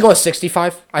go a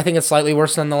 65. I think it's slightly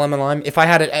worse than the lemon lime. If I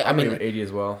had it, I I'm gonna mean, give it 80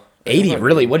 as well. 80.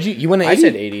 Really? What did you win? An 80? I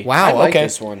said 80. Wow. I like okay.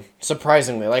 this one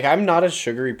surprisingly. Like I'm not a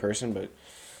sugary person, but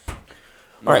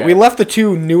All right. Okay. We left the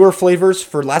two newer flavors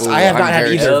for last. Ooh, I have I'm not had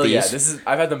very- either Hell of these. yeah, this is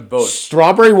I've had them both.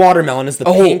 Strawberry watermelon is the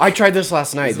pink. I tried this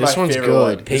last night. is This my one's favorite good.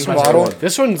 one. Pink This one's bottle? good.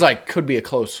 This one's like could be a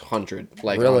close 100.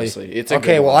 Like Really? honestly, it's a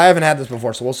okay. good Well, one. I haven't had this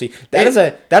before, so we'll see. That It- is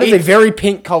a very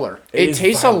pink color. It is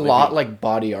tastes a violently lot pink. like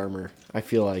body armor. I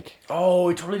feel like. Oh,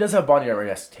 it totally does have body armor.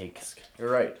 Yes, takes.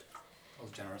 You're right. That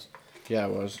was generous. Yeah,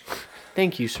 it was.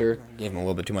 Thank you, sir. Gave him a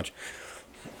little bit too much.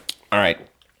 All right.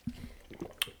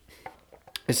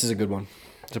 This is a good one.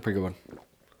 It's a pretty good one.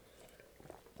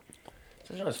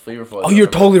 It's not as flavorful. Oh, you're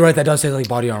totally right. That does taste like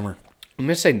body armor. I'm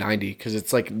gonna say 90 because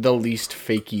it's like the least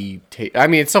fakey taste. I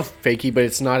mean, it's still fakey, but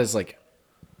it's not as like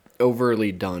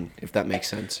overly done. If that makes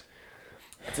sense.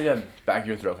 It's like a back of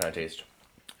your throat kind of taste.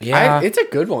 Yeah. It's a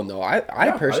good one though. I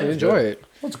personally it's enjoy good. it.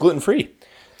 Well, it's gluten free.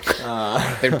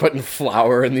 They're putting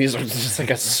flour in these. It's just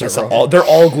like a syrup. They're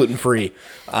all gluten free.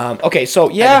 Okay. So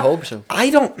yeah. I hope so. I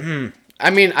don't. I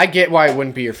mean, I get why it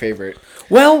wouldn't be your favorite.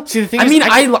 Well, See, the thing I is, mean,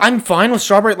 I- I'm fine with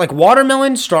strawberry. Like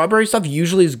watermelon, strawberry stuff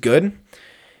usually is good.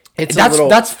 It's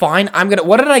That's fine. I'm gonna.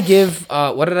 What did I give?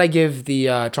 What did I give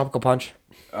the tropical punch?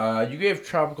 You gave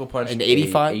Tropical Punch An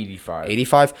 85? 85.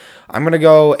 85. I'm gonna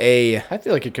go a. I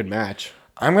feel like it could match.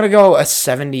 I'm gonna go a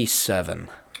 77.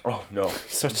 Oh no.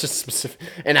 So it's just specific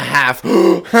and a half.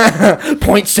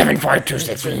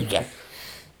 0.7526.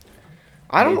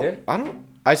 I You don't. did?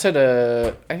 I said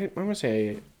I'm gonna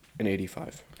say an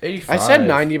 85. 85. I said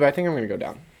 90, but I think I'm gonna go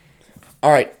down.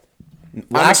 All right.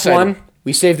 Last excited. one.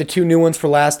 We saved the two new ones for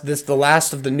last. The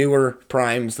last of the newer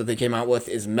primes that they came out with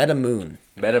is Meta Moon.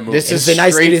 Meta Moon. This It is is a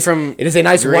nice. straight It is, from it is a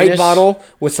nice white Uranus. bottle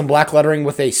with some black lettering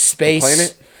with a space.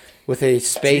 planet? With a Do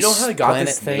space. you know how they got planet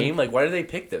this thing. name? Like, why did they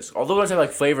pick this? Although those have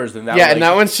like flavors, then that Yeah, one, and like,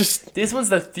 that one's just. This one's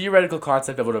the theoretical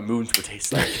concept of what a moon would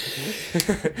taste like.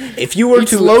 If you were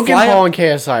It's to Logan fly Paul and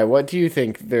KSI. What do you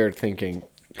think they're thinking?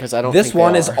 Because I don't. this think they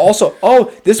one is are. also.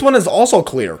 Oh, this one is also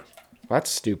clear. That's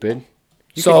stupid.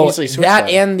 You So can easily switch that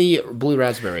and the blue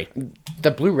raspberry.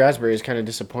 the blue raspberry is kind of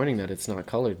disappointing that it's not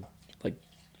colored like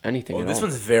anything. Well, at this all.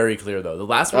 one's very clear though. The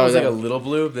last one Oh, was like that- a little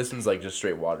blue. This one's like just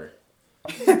straight water.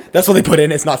 That's what they put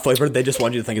in. It's not flavored. They just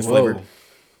want you to think it's Whoa. flavored.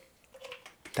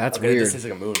 That's Okay, weird. this tastes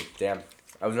like a moon. Damn,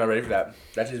 I was not ready for that.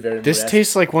 That tastes very. This moon-esque.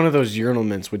 tastes like one of those urinal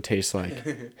mints would taste like.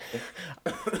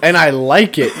 And I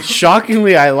like it.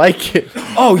 Shockingly, I like it.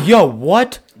 Oh, yo,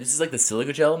 what? This is like the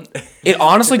silica gel. It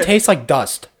honestly tastes like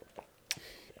dust.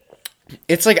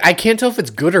 It's like I can't tell if it's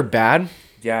good or bad,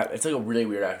 Yeah, it's like a really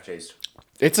weird aftertaste.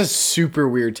 It's a super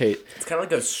weird taste. It's kind of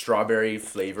like a strawberry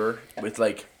flavor with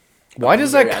like. Why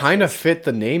does that kind of fit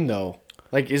the name though?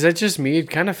 Like, is that just me? It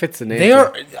kind of fits the name.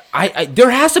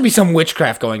 There has to be some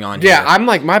witchcraft going on here. Yeah, I'm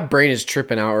like, my brain is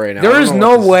tripping out right now. There is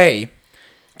no way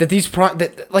that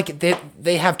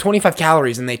they have 25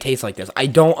 calories and they taste like this. I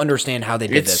don't understand how they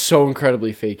did this. It's so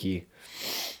incredibly fakey.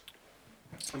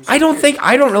 I don't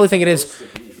really think it is,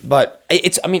 but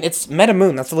it's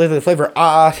Metamoon. That's the flavor.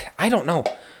 I don't know.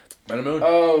 Metamoon.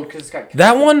 Oh, because it's got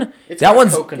that one. That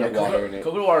one's coconut water in it.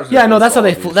 Coconut water. Yeah, no, that's how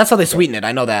they sweeten it.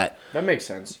 I know that. That makes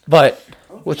sense. But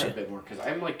which a bit more because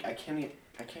I'm like I can't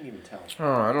even tell.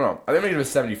 Oh, I don't know. I think I'm gonna give it a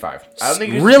 75. I don't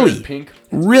think it's really pink.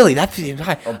 Really, that's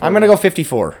high. I'm gonna go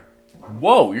 54.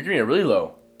 Whoa, you're giving it really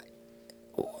low.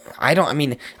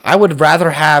 I would rather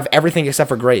have everything except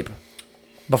for grape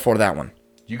before that one.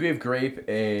 You gave grape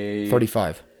a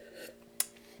 35.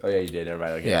 Oh yeah, you did. Never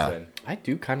mind. Okay, yeah. I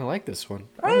do kind of like this one.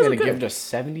 I'm gonna give it a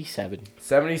 77.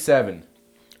 77.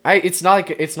 It's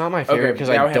not my favorite because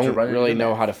I don't really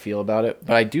know that. how to feel about it,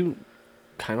 but I do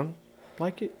kind of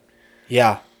like it.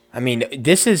 Yeah,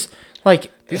 this is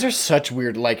like these are such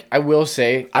weird. Like I will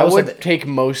say, I would take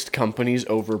most companies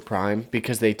over Prime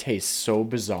because they taste so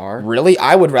bizarre. Really,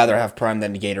 I would rather have Prime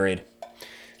than Gatorade.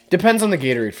 Depends on the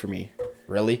Gatorade for me.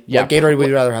 Really? Yeah. What Gatorade would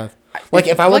you rather have? Like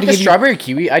if I were to give strawberry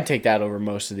kiwi, I'd take that over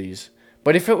most of these.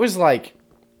 But if it was like,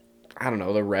 I don't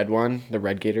know, the red one, the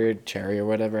red Gatorade cherry or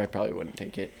whatever, I probably wouldn't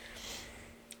take it.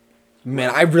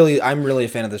 Man, I'm really a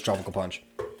fan of this tropical punch.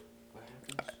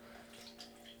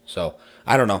 So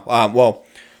I don't know. Well,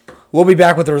 we'll be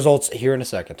back with the results here in a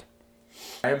second.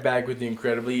 I am back with the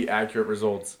incredibly accurate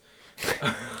results.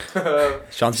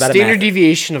 Sean's bad at standard math.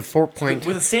 deviation of 4 points.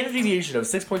 With a standard deviation of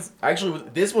 6 points. Actually,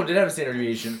 this one did have a standard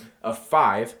deviation of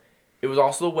 5. It was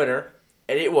also the winner,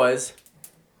 and it was.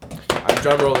 I'm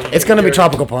drum rolling. It's gonna be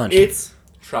tropical punch. It's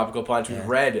tropical punch with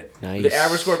red. Nice. With the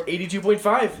average score of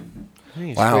 82.5.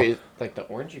 Nice. Wow. Wait, like the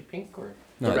orangey pink or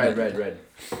No, red.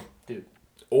 Dude,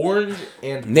 orange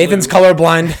and Nathan's blue.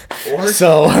 colorblind, Orange.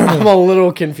 so I'm a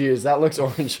little confused. That looks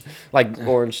orange, like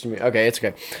orange to me. Okay, it's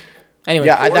okay. anyway.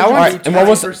 Yeah, that one. Alright, and what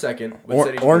was for second?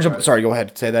 orange? Sorry, go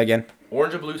ahead. Say that again.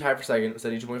 Orange and blue tied for second,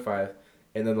 72.5,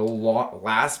 and then the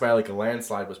last by like a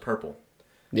landslide was purple.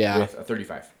 Yeah. With a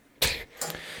 35.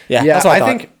 Yeah, Yeah, that's what I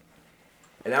think. thought.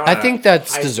 And that one I had think a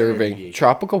that's high deserving. deviation.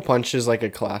 Tropical Punch is like a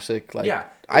classic. Like, Yeah.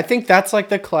 I think that's like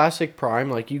the classic Prime.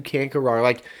 Like, you can't go wrong.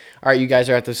 Like, all right, you guys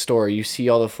are at the store. You see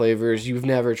all the flavors. You've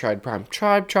never tried Prime.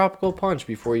 Try Tropical Punch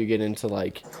before you get into,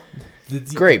 like,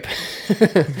 grape.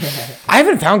 I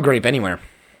haven't found grape anywhere.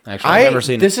 Actually, I've never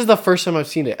seen This is the first time I've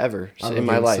seen it ever in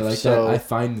my life. So I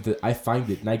find it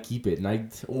and I keep it and I.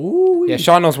 it. Yeah,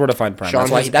 Sean knows where to find Prime. Sean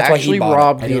that's why, has that's why actually he bought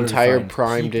robbed I the know where to entire find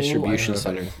Prime people, distribution I know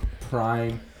where to center. find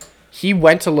Prime. He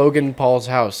went to Logan Paul's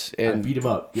house And and beat him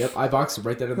up. Yep, I boxed him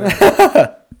right there and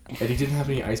then. And he didn't have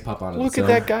any ice pop on it. look at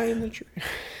that guy in the tree. it.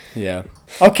 Yeah.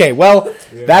 Okay, well,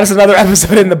 that is another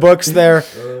episode in the books there.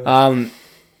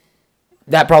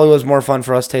 That probably was more fun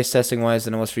for us taste testing wise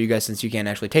than it was for you guys since you can't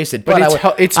actually taste it. But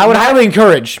I would highly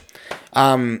encourage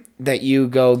that you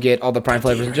go get all the Prime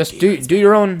flavors and just do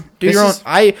your own.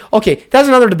 Okay, that's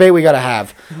another debate we gotta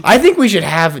have. I think we should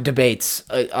have debates.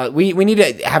 We need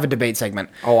to have a debate segment.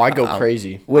 Oh, I go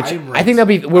crazy. Which I think that'll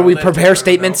be where we prepare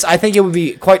statements. I think it would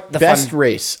be quite the Best fun.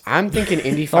 race. I'm thinking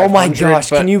Indy 500. Oh my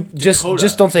gosh! but Can you just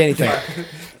don't say anything?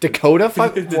 Dakota?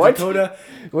 What? Dakota.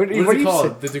 What What is do it you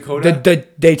called? say? The Dakota. The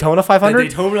Daytona 500. The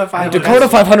Daytona 500. Dakota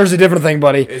 500 is a different thing,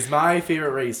 buddy. is my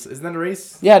favorite race. Isn't that a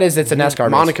race? Yeah, it is. It's a NASCAR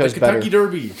race. Monaco's The better. Kentucky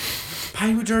Derby.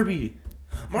 Pinewood Derby.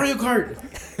 Mario Kart.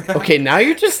 Okay, now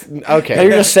you're just okay. Now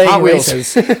you're just saying Hot Wheels.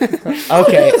 races.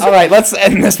 Okay, all right. Let's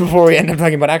end this before we end up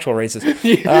talking about actual races.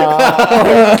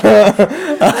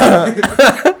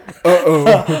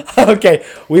 Okay,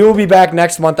 we will be back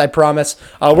next month, I promise.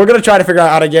 We're going to try to figure out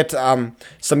how to get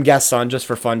some guests on just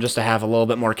for fun, just to have a little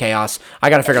bit more chaos. I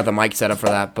got to figure out the mic setup for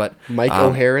that. But Mike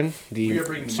O'Haron, the are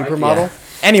bringing Mike,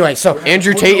 supermodel. anyway, so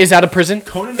Andrew Tate is out of prison.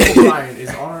 Conan O'Brien is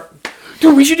on our.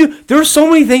 dude, we should do. There are so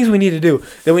many things we need to do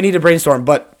that we need to brainstorm,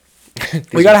 but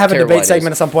we got to have a terrible debate ideas.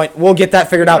 segment at some point. We'll get that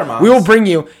figured our out. moms. We will bring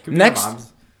you Can we next. get our moms?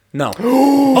 No.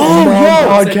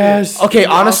 Podcast. Okay,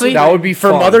 honestly, That would be for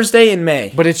fun. Mother's Day in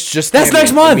May. But it's just That's Tammy next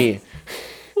and month. Me.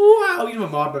 Wow, we have a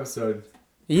mob episode.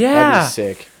 That'd Yeah. be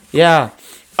sick. Yeah.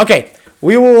 Okay,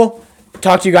 we will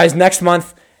talk to you guys next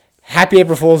month. Happy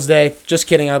April Fool's Day. Just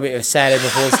kidding. I'll be sad April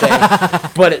Fool's Day.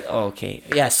 But okay,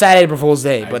 yeah, sad April Fool's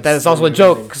Day. But that is also a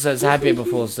joke because it's Happy April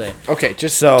Fool's Day. Okay,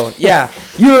 just So yeah,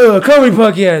 comedy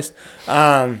podcast.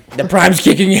 The Prime's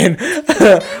kicking in.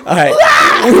 All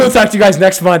right, we will talk to you guys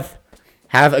next month.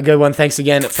 Have a good one. Thanks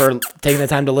again for taking the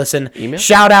time to listen. Email?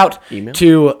 Shout out Email?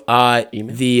 to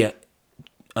the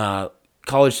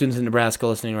college students in Nebraska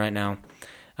listening right now.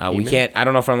 We can't. I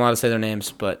don't know if I'm allowed to say their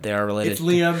names, but they are related. It's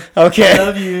Liam. Okay. I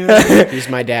love you. He's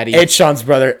my daddy. It's Sean's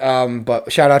brother.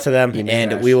 But shout out to them,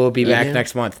 and we will be back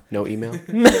next month. No email.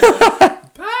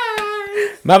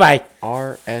 Bye bye.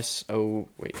 RSO.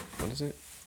 Wait, what is it?